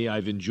for me.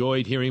 I've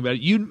enjoyed hearing about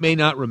it. You may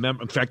not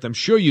remember. In fact, I'm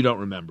sure you don't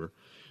remember.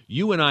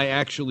 You and I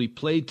actually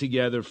played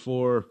together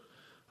for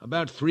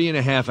about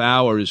 3.5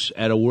 hours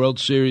at a World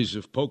Series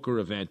of Poker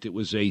event. It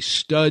was a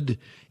stud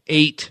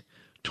 8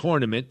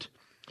 tournament,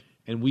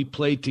 and we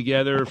played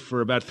together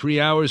for about 3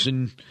 hours,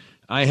 and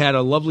I had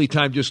a lovely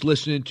time just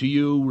listening to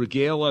you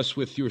regale us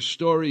with your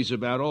stories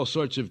about all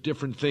sorts of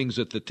different things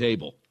at the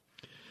table.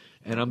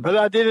 But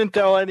I didn't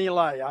tell any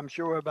lie. I'm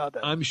sure about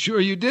that. I'm sure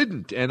you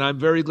didn't, and I'm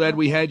very glad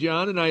we had you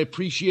on, and I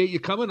appreciate you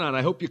coming on.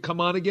 I hope you come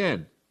on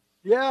again.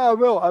 Yeah, I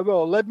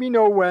will. Let me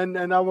know when,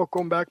 and I will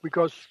come back,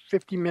 because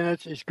 15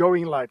 minutes is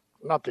going like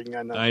nothing.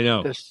 And I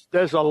know.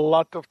 There's a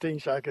lot of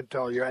things I can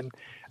tell you, and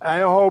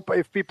I hope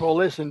if people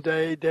listen,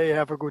 they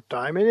have a good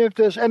time. And if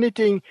there's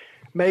anything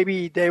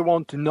maybe they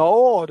want to know,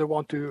 or they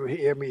want to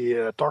hear me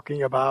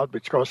talking about,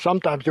 because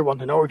sometimes they want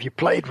to know if you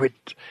played with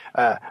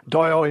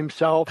Doyle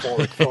himself or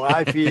with Phil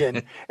Ivey,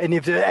 and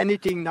if there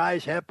anything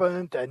nice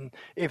happened, and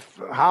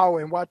how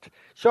and what.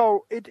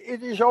 So it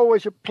is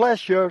always a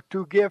pleasure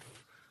to give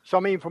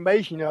some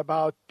information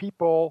about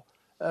people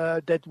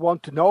that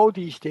want to know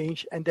these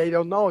things, and they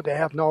don't know. They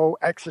have no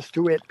access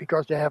to it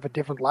because they have a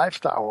different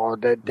lifestyle, or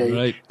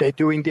they're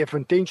doing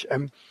different things.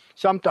 And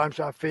sometimes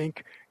I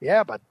think,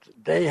 yeah, but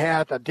they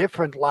had a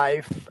different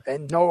life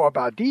and know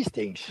about these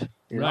things.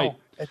 You know?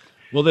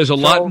 Well, there's a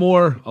lot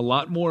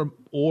more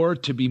ore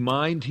to be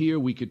mined here.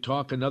 We could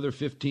talk another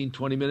 15,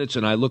 20 minutes,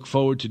 and I look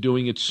forward to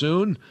doing it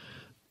soon.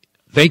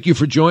 Thank you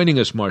for joining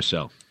us,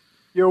 Marcel.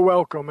 You're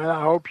welcome, and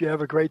I hope you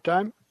have a great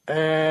time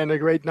and a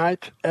great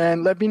night.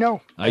 And let me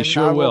know. I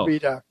sure will. Be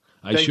there.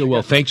 I sure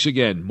will. Thanks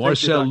again.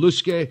 Marcel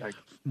Luske,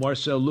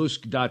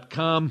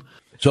 marcellusk.com.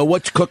 So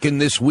what's cooking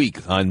this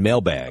week on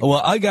Mailbag?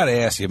 Well, I got to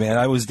ask you, man.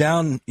 I was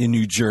down in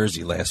New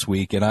Jersey last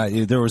week,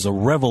 and there was a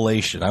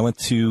revelation. I went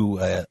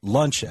to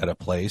lunch at a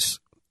place,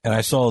 and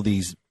I saw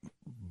these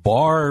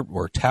bar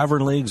or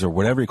tavern leagues, or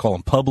whatever you call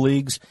them, pub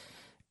leagues.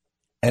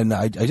 And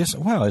I just,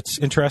 wow, it's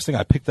interesting.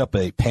 I picked up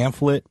a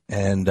pamphlet,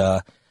 and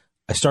I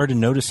started to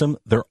notice them.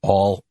 They're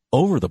all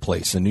over the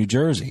place in New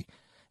Jersey.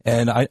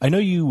 And I know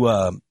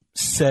you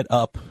set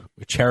up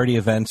charity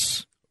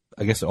events,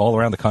 I guess, all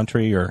around the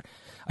country. Or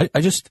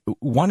I just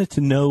wanted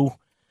to know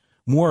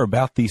more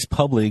about these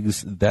pub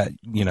leagues that,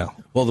 you know.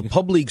 Well, the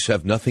pub leagues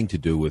have nothing to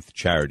do with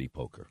charity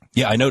poker.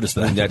 Yeah, I noticed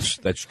that. I mean,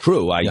 that's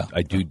true.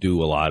 I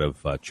do a lot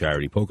of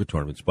charity poker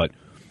tournaments, but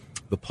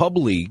the pub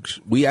leagues,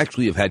 we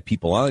actually have had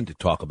people on to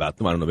talk about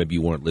them. I don't know, maybe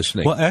you weren't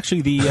listening. Well,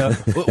 actually,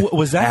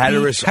 was that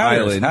Hatteras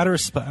Island?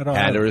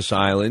 Hatteras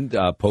Island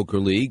Poker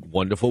League,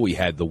 wonderful. We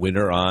had the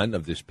winner on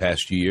of this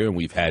past year, and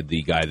we've had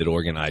the guy that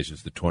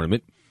organizes the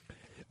tournament.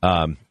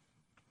 The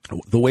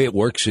way it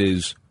works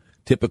is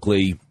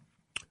typically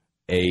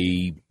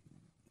a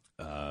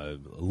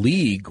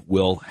league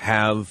will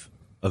have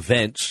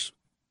events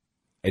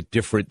at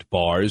different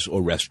bars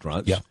or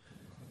restaurants. Yeah.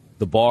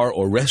 The bar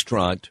or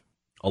restaurant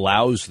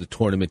allows the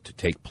tournament to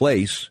take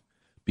place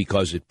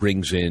because it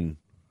brings in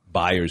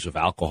buyers of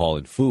alcohol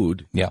and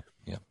food. Yeah.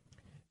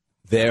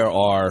 There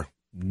are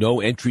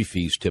no entry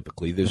fees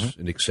typically. There's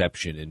an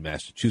exception in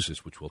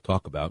Massachusetts, which we'll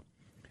talk about.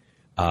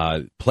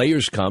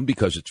 Players come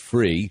because it's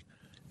free.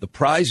 The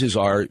prizes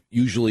are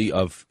usually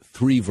of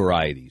three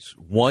varieties.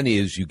 One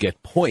is you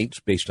get points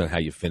based on how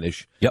you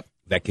finish. Yep.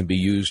 That can be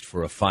used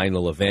for a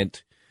final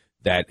event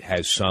that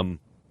has some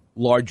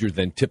larger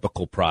than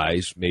typical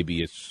prize.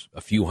 Maybe it's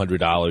a few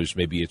 $100s.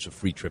 Maybe it's a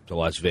free trip to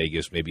Las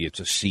Vegas. Maybe it's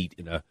a seat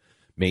in a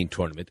main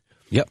tournament.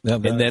 Yep.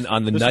 And then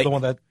on the this night, is the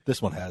one that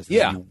this one has.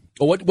 Yeah.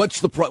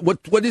 What's the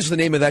what is the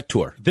name of that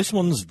tour? This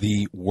one's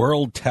the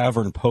World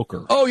Tavern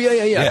Poker. Oh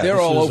yeah. They're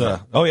all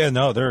over.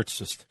 It's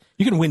just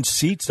you can win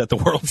seats at the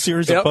World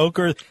Series of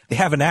Poker. They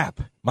have an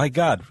app. My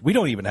God, we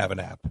don't even have an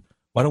app.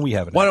 Why don't we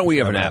have an app? Why don't we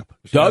have an app?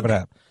 Doug,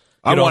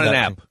 I want an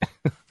app.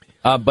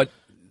 But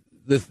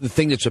the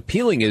thing that's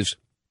appealing is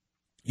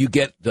you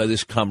get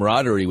this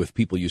camaraderie with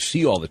people you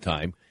see all the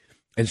time,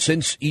 and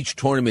since each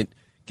tournament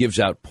gives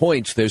out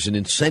points, there's an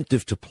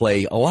incentive to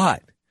play a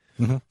lot.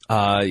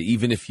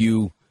 Even if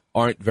you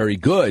aren't very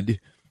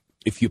good,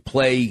 if you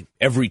play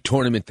every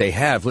tournament they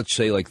have, let's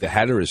say like the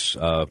Hatteras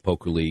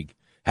Poker League,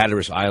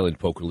 Hatteras Island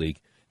Poker League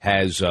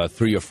has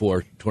 3 or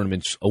 4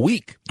 tournaments a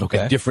week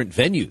at different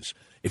venues.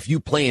 If you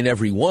play in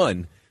every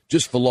one,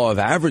 just the law of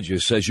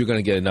averages says you're going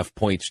to get enough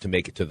points to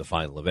make it to the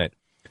final event.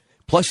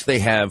 Plus, they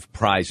have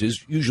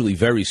prizes, usually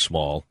very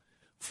small,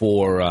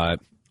 for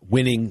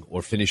winning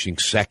or finishing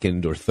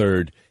second or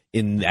third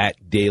in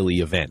that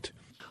daily event.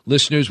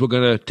 Listeners, we're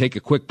going to take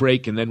a quick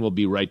break, and then we'll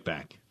be right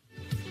back.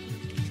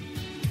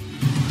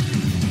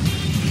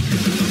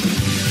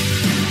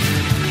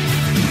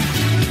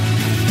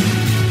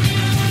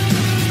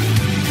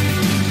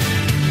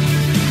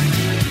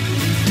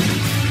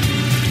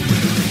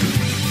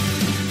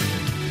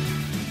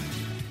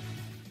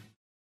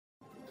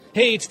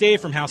 Hey, it's Dave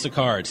from House of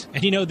Cards,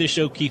 and you know this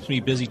show keeps me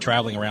busy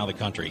traveling around the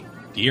country.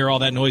 Do you hear all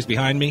that noise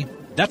behind me?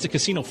 That's a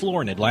casino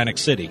floor in Atlantic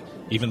City.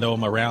 Even though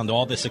I'm around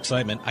all this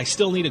excitement, I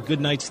still need a good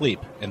night's sleep,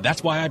 and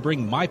that's why I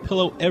bring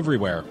MyPillow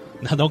everywhere.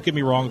 Now, don't get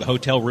me wrong, the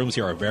hotel rooms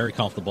here are very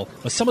comfortable,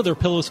 but some of their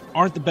pillows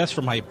aren't the best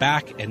for my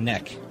back and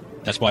neck.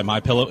 That's why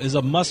MyPillow is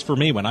a must for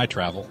me when I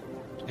travel.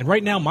 And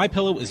right now,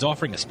 MyPillow is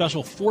offering a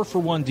special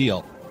 4-for-1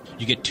 deal.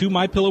 You get 2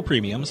 MyPillow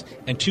premiums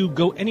and 2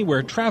 Go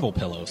Anywhere travel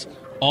pillows,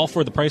 all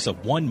for the price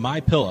of 1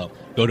 MyPillow.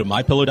 Go to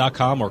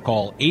MyPillow.com or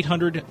call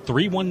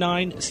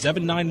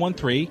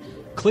 800-319-7913.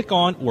 Click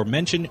on or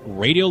mention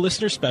Radio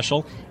Listener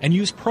Special and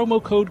use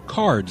promo code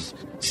CARDS,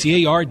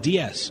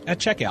 C-A-R-D-S, at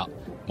checkout.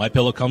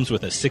 MyPillow comes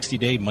with a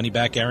 60-day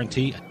money-back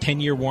guarantee, a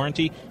 10-year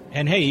warranty,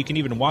 and hey, you can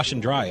even wash and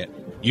dry it.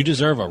 You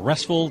deserve a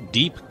restful,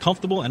 deep,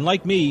 comfortable, and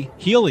like me,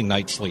 healing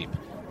night's sleep.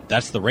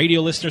 That's the Radio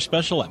Listener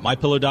Special at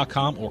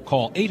MyPillow.com or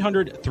call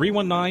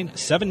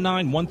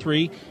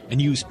 800-319-7913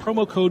 and use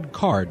promo code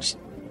CARDS.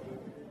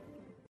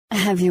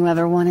 Have you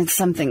ever wanted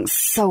something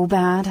so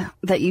bad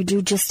that you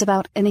do just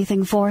about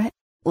anything for it?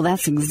 Well,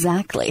 that's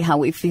exactly how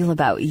we feel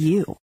about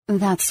you.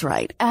 That's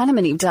right.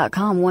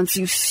 AdamandEve.com wants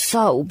you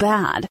so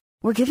bad.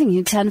 We're giving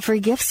you 10 free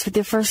gifts with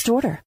your first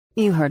order.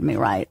 You heard me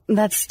right.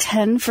 That's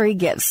 10 free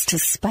gifts to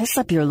spice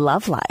up your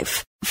love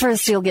life.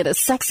 First, you'll get a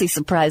sexy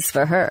surprise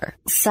for her.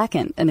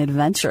 Second, an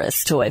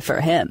adventurous toy for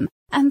him.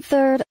 And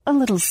third, a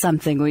little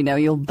something we know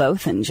you'll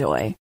both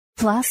enjoy.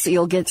 Plus,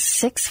 you'll get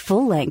 6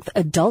 full-length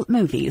adult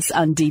movies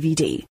on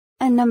DVD.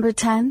 And number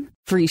 10,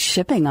 free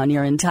shipping on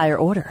your entire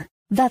order.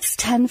 That's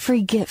 10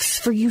 free gifts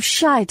for you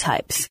shy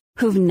types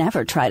who've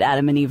never tried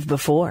Adam and Eve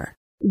before.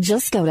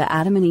 Just go to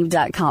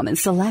AdamandEve.com and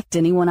select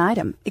any one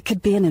item. It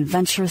could be an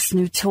adventurous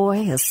new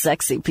toy, a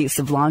sexy piece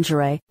of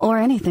lingerie, or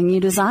anything you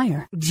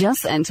desire.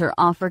 Just enter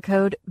offer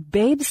code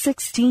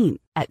BABE16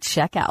 at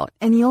checkout,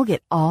 and you'll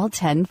get all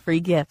 10 free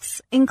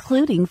gifts,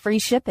 including free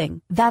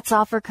shipping. That's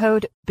offer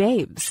code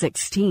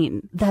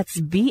BABE16. That's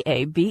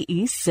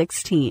BABE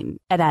 16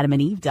 at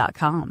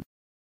AdamandEve.com.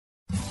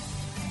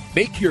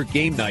 Make your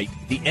game night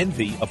the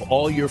envy of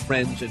all your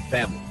friends and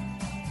family.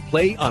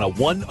 Play on a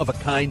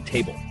one-of-a-kind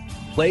table.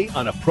 Play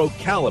on a Pro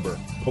Caliber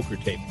poker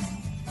table.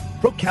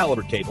 Pro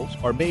Caliber tables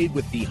are made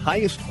with the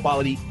highest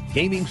quality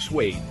gaming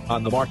suede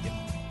on the market.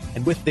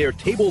 And with their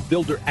Table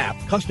Builder app,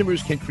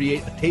 customers can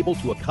create a table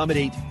to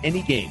accommodate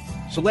any game.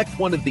 Select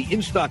one of the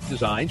in-stock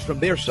designs from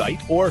their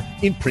site or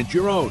imprint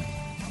your own.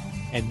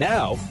 And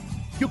now,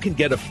 you can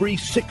get a free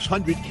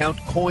 600-count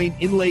coin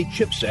inlay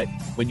chipset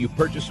when you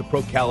purchase a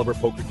Pro Caliber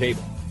poker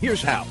table.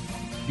 Here's how.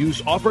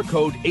 Use offer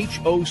code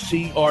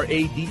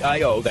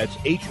HOCRADIO, that's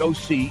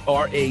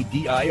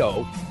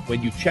HOCRADIO,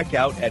 when you check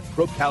out at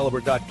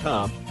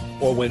ProCaliber.com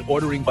or when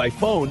ordering by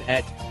phone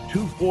at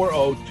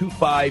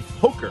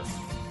 24025-POKER.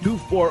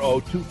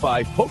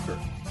 24025-POKER.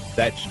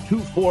 That's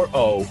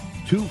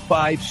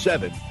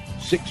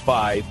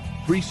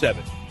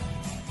 240-257-6537.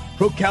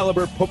 Pro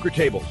Caliber Poker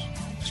Tables.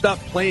 Stop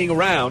playing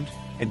around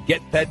and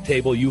get that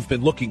table you've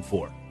been looking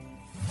for.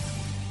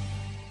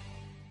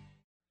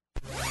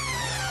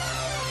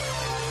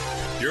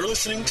 You're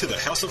listening to the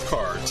House of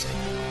Cards.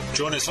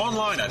 Join us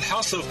online at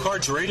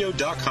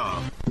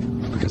houseofcardsradio.com.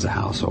 Because the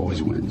house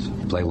always wins.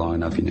 Play long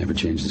enough, you never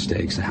change the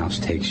stakes. The house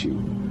takes you.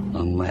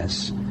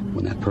 Unless,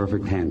 when that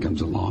perfect hand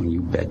comes along,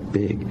 you bet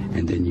big,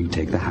 and then you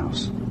take the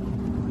house.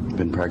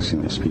 Been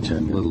practicing this speech,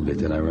 haven't you? A little bit.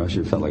 Did I rush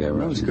it? Felt like I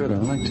rushed it. That was good. I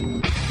liked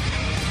it.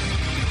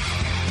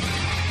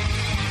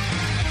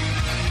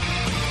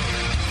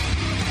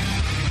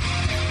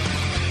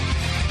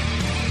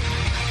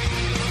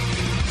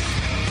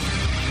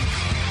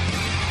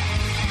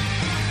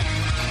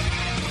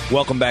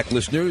 Welcome back,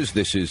 listeners.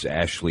 This is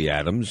Ashley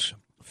Adams,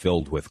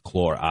 filled with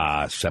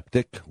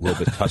chloraseptic,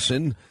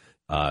 Robitussin,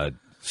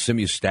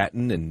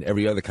 simvastatin, and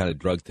every other kind of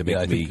drug to make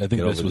I think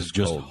this was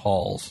just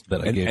Halls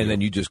that I gave you. And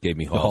then you just gave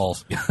me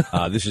Halls.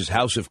 This is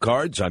House of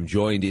Cards. I'm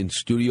joined in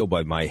studio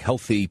by my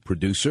healthy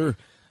producer,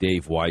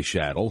 Dave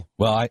Weishattle.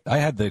 Well, I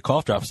had the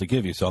cough drops to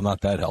give you, so I'm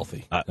not that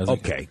healthy.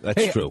 Okay,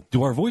 that's true.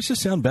 Do our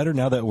voices sound better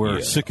now that we're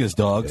sick as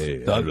dogs?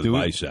 Hey, Doug, do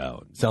it?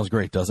 Sounds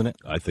great, doesn't it?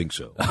 I think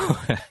so.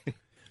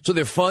 So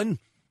they're fun.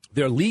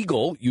 They're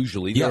legal,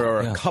 usually. There are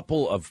a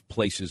couple of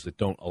places that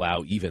don't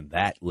allow even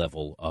that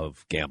level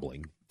of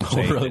gambling. Oh,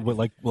 really?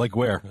 Like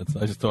where? I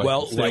just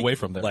thought stay away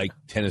from there. Like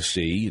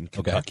Tennessee and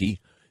Kentucky.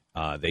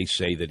 They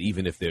say that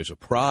even if there's a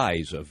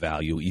prize of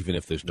value, even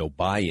if there's no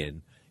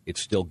buy-in,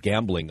 it's still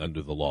gambling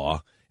under the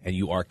law, and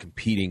you are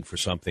competing for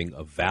something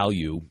of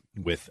value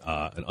with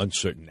an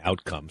uncertain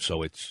outcome.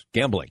 So it's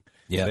gambling.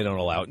 Yeah. They don't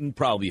allow it. And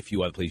probably a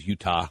few other places.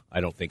 Utah,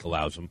 I don't think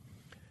allows them.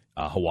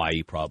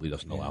 Hawaii probably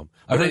doesn't allow them.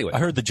 But anyway. I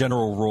heard the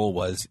general rule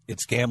was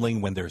it's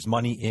gambling when there's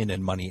money in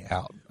and money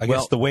out. I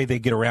guess the way they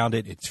get around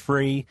it, it's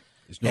free.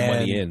 There's no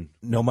money in.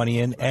 No money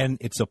in. And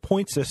it's a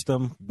point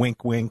system,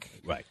 wink,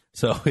 wink. Right.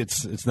 So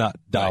it's not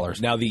dollars.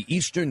 Right. Now, the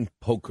Eastern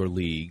Poker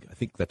League, I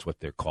think that's what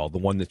they're called, the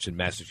one that's in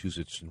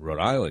Massachusetts and Rhode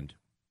Island,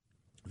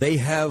 they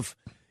have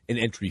an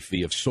entry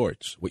fee of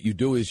sorts. What you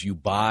do is you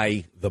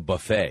buy the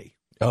buffet.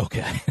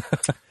 Okay.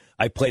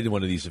 I played in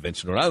one of these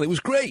events in Rhode Island. It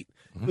was great.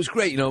 It was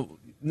great.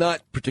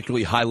 Not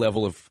particularly high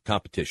level of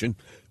competition,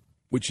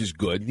 which is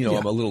good.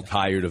 I'm a little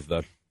tired of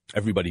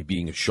everybody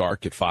being a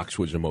shark at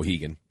Foxwoods or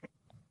Mohegan.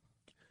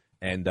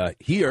 And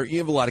here, you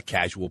have a lot of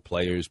casual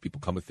players. People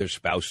come with their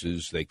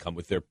spouses. They come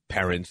with their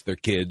parents, their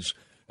kids,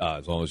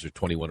 as long as they're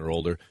 21 or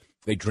older.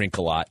 They drink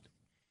a lot.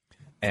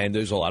 And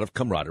there's a lot of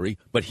camaraderie.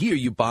 But here,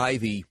 you buy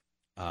the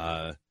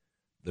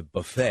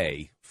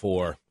buffet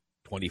for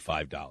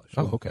 $25.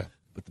 Oh, okay.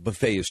 But the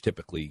buffet is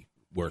typically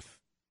worth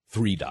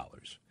 $3.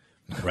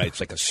 Right, it's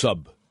like a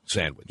sub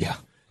sandwich,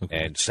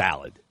 and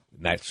salad,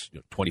 and that's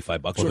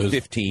 $25 or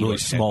 $15. Really or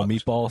small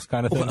 $10. meatballs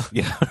kind of thing.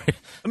 Yeah,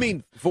 I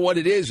mean, for what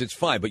it is, it's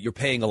fine, but you're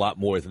paying a lot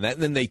more than that.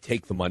 And then they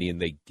take the money and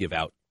they give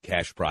out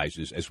cash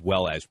prizes as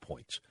well as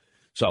points.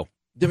 So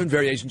different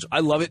variations.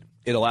 I love it.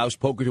 It allows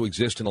poker to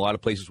exist in a lot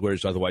of places where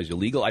it's otherwise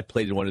illegal. I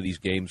played in one of these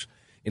games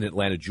in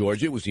Atlanta,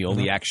 Georgia. It was the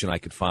only action I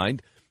could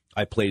find.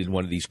 I played in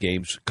one of these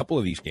games, a couple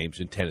of these games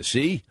in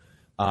Tennessee,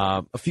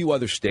 a few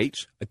other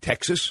states,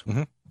 Texas.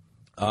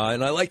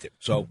 And I liked it,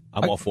 so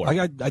I'm all for it.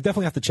 I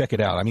definitely have to check it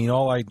out. I mean,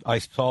 all I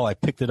saw, I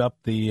picked it up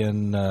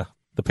in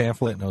the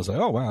pamphlet, and I was like,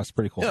 oh, wow, that's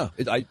pretty cool. Yeah,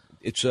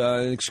 it's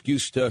an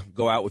excuse to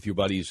go out with your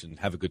buddies and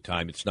have a good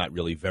time. It's not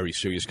really very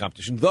serious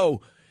competition, though.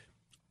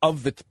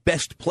 Of the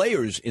best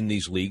players in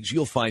these leagues,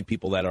 you'll find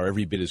people that are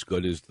every bit as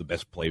good as the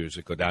best players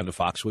that go down to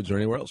Foxwoods or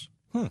anywhere else.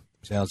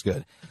 Sounds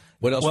good.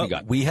 What else we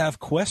got? We have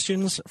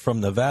questions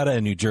from Nevada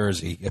and New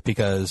Jersey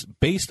because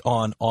based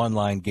on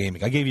online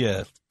gaming, I gave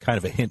you kind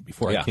of a hint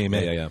before I came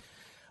in. Yeah.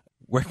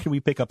 Where can we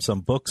pick up some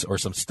books or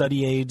some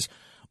study aids?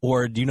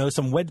 Or do you know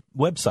some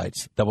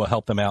websites that will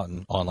help them out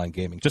in online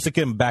gaming? Just to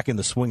get them back in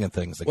the swing of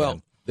things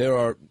again.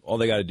 Well, all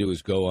they got to do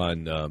is go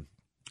on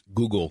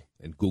Google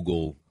and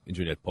Google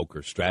Internet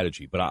Poker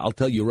Strategy. But I'll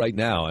tell you right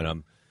now,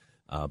 and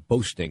I'm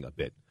boasting a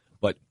bit,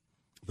 but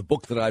the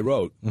book that I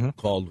wrote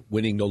called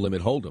Winning No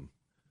Limit Hold'em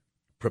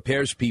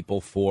prepares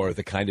people for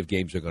the kind of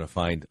games they're going to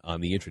find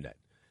on the Internet.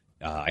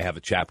 I have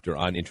a chapter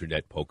on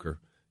Internet Poker.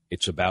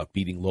 It's about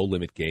beating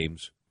low-limit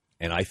games.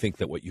 And I think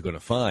that what you're going to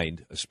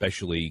find,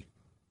 especially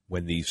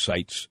when these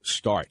sites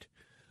start,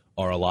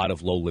 are a lot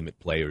of low-limit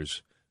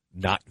players,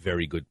 not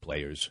very good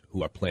players,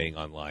 who are playing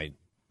online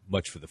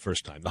much for the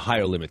first time. The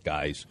higher-limit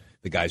guys,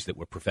 the guys that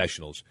were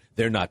professionals,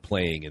 they're not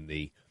playing in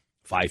the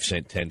 5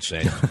 cent, 10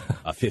 cent,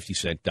 50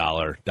 cent,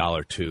 $1,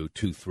 $2,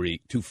 2,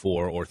 3, 2,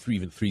 4, or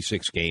even 3,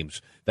 6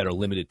 games that are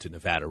limited to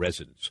Nevada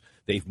residents.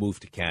 They've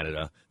moved to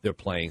Canada. They're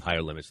playing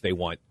higher limits. They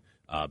want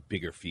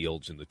bigger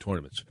fields in the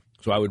tournaments.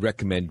 So I would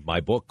recommend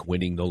my book,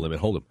 Winning No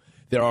Limit Hold'em.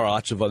 There are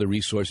lots of other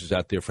resources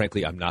out there.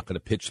 Frankly, I'm not going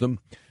to pitch them.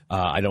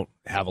 I don't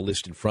have a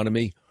list in front of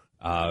me,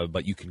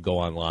 but you can go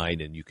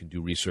online and you can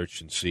do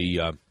research and see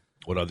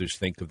what others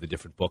think of the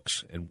different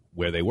books and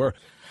where they were.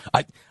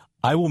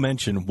 I will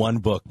mention one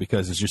book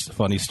because it's just a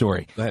funny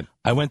story. Go ahead.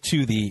 I went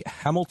to the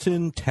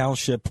Hamilton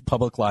Township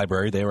Public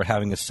Library. They were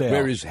having a sale.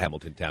 Where is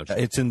Hamilton Township?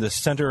 It's in the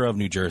center of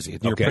New Jersey,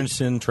 near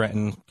Princeton,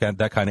 Trenton,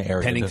 that kind of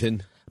area.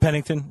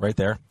 Pennington, right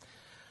there.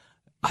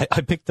 I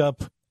picked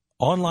up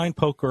Online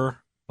Poker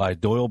by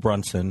Doyle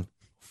Brunson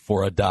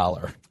for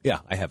 $1. Yeah,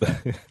 I have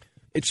that.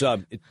 It's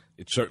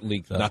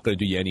certainly not going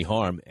to do you any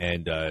harm,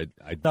 and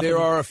there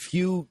are a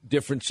few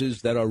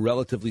differences that are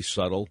relatively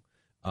subtle.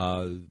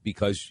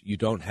 Because you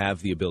don't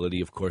have the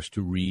ability, of course,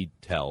 to read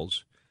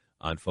tells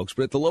on folks.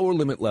 But at the lower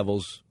limit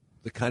levels,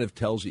 the kind of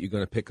tells that you're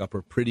going to pick up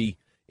are pretty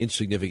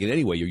insignificant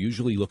anyway. You're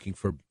usually looking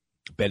for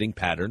betting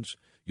patterns.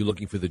 You're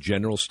looking for the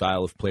general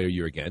style of player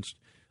you're against.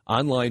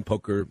 Online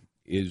poker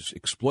is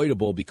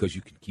exploitable because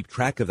you can keep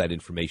track of that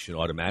information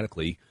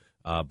automatically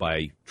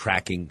by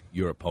tracking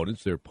your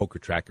opponents. There are poker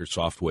tracker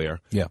software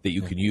that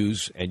you can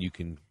use, and you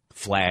can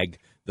flag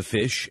the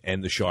fish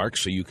and the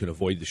sharks, so you can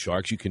avoid the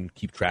sharks. You can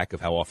keep track of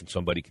how often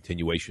somebody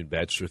continuation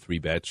bets or 3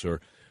 bets or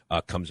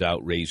comes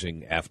out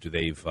raising after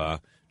they've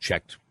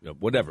checked,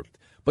 whatever.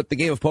 But the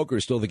game of poker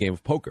is still the game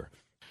of poker.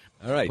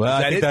 All right, well,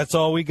 I think that's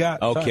all we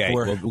got. Okay,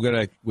 well,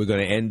 we're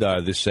gonna end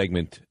this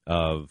segment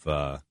of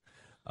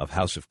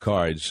House of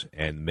Cards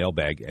and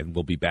Mailbag, and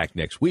we'll be back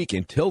next week.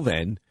 Until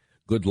then,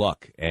 good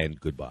luck and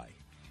goodbye.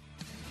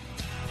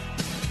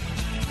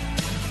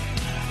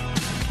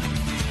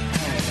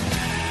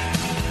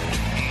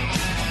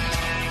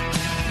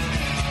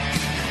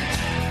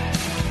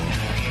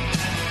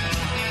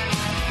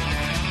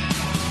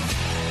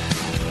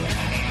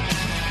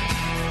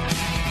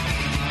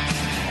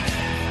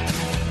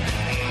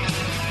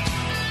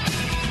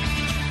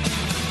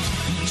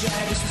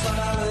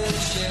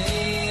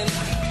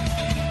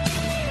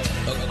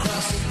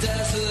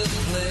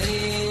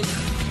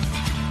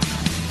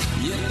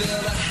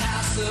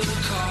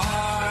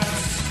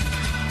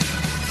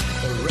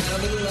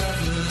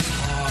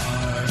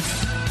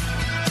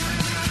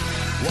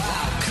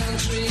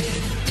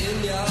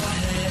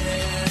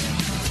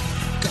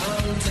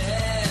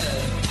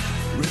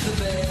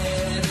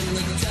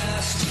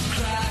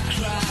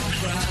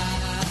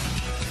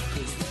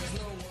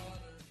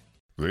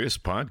 This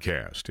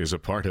podcast is a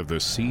part of the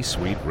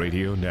C-Suite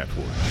Radio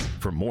Network.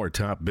 For more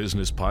top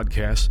business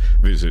podcasts,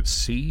 visit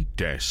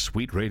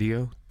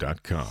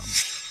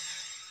c-suiteradio.com.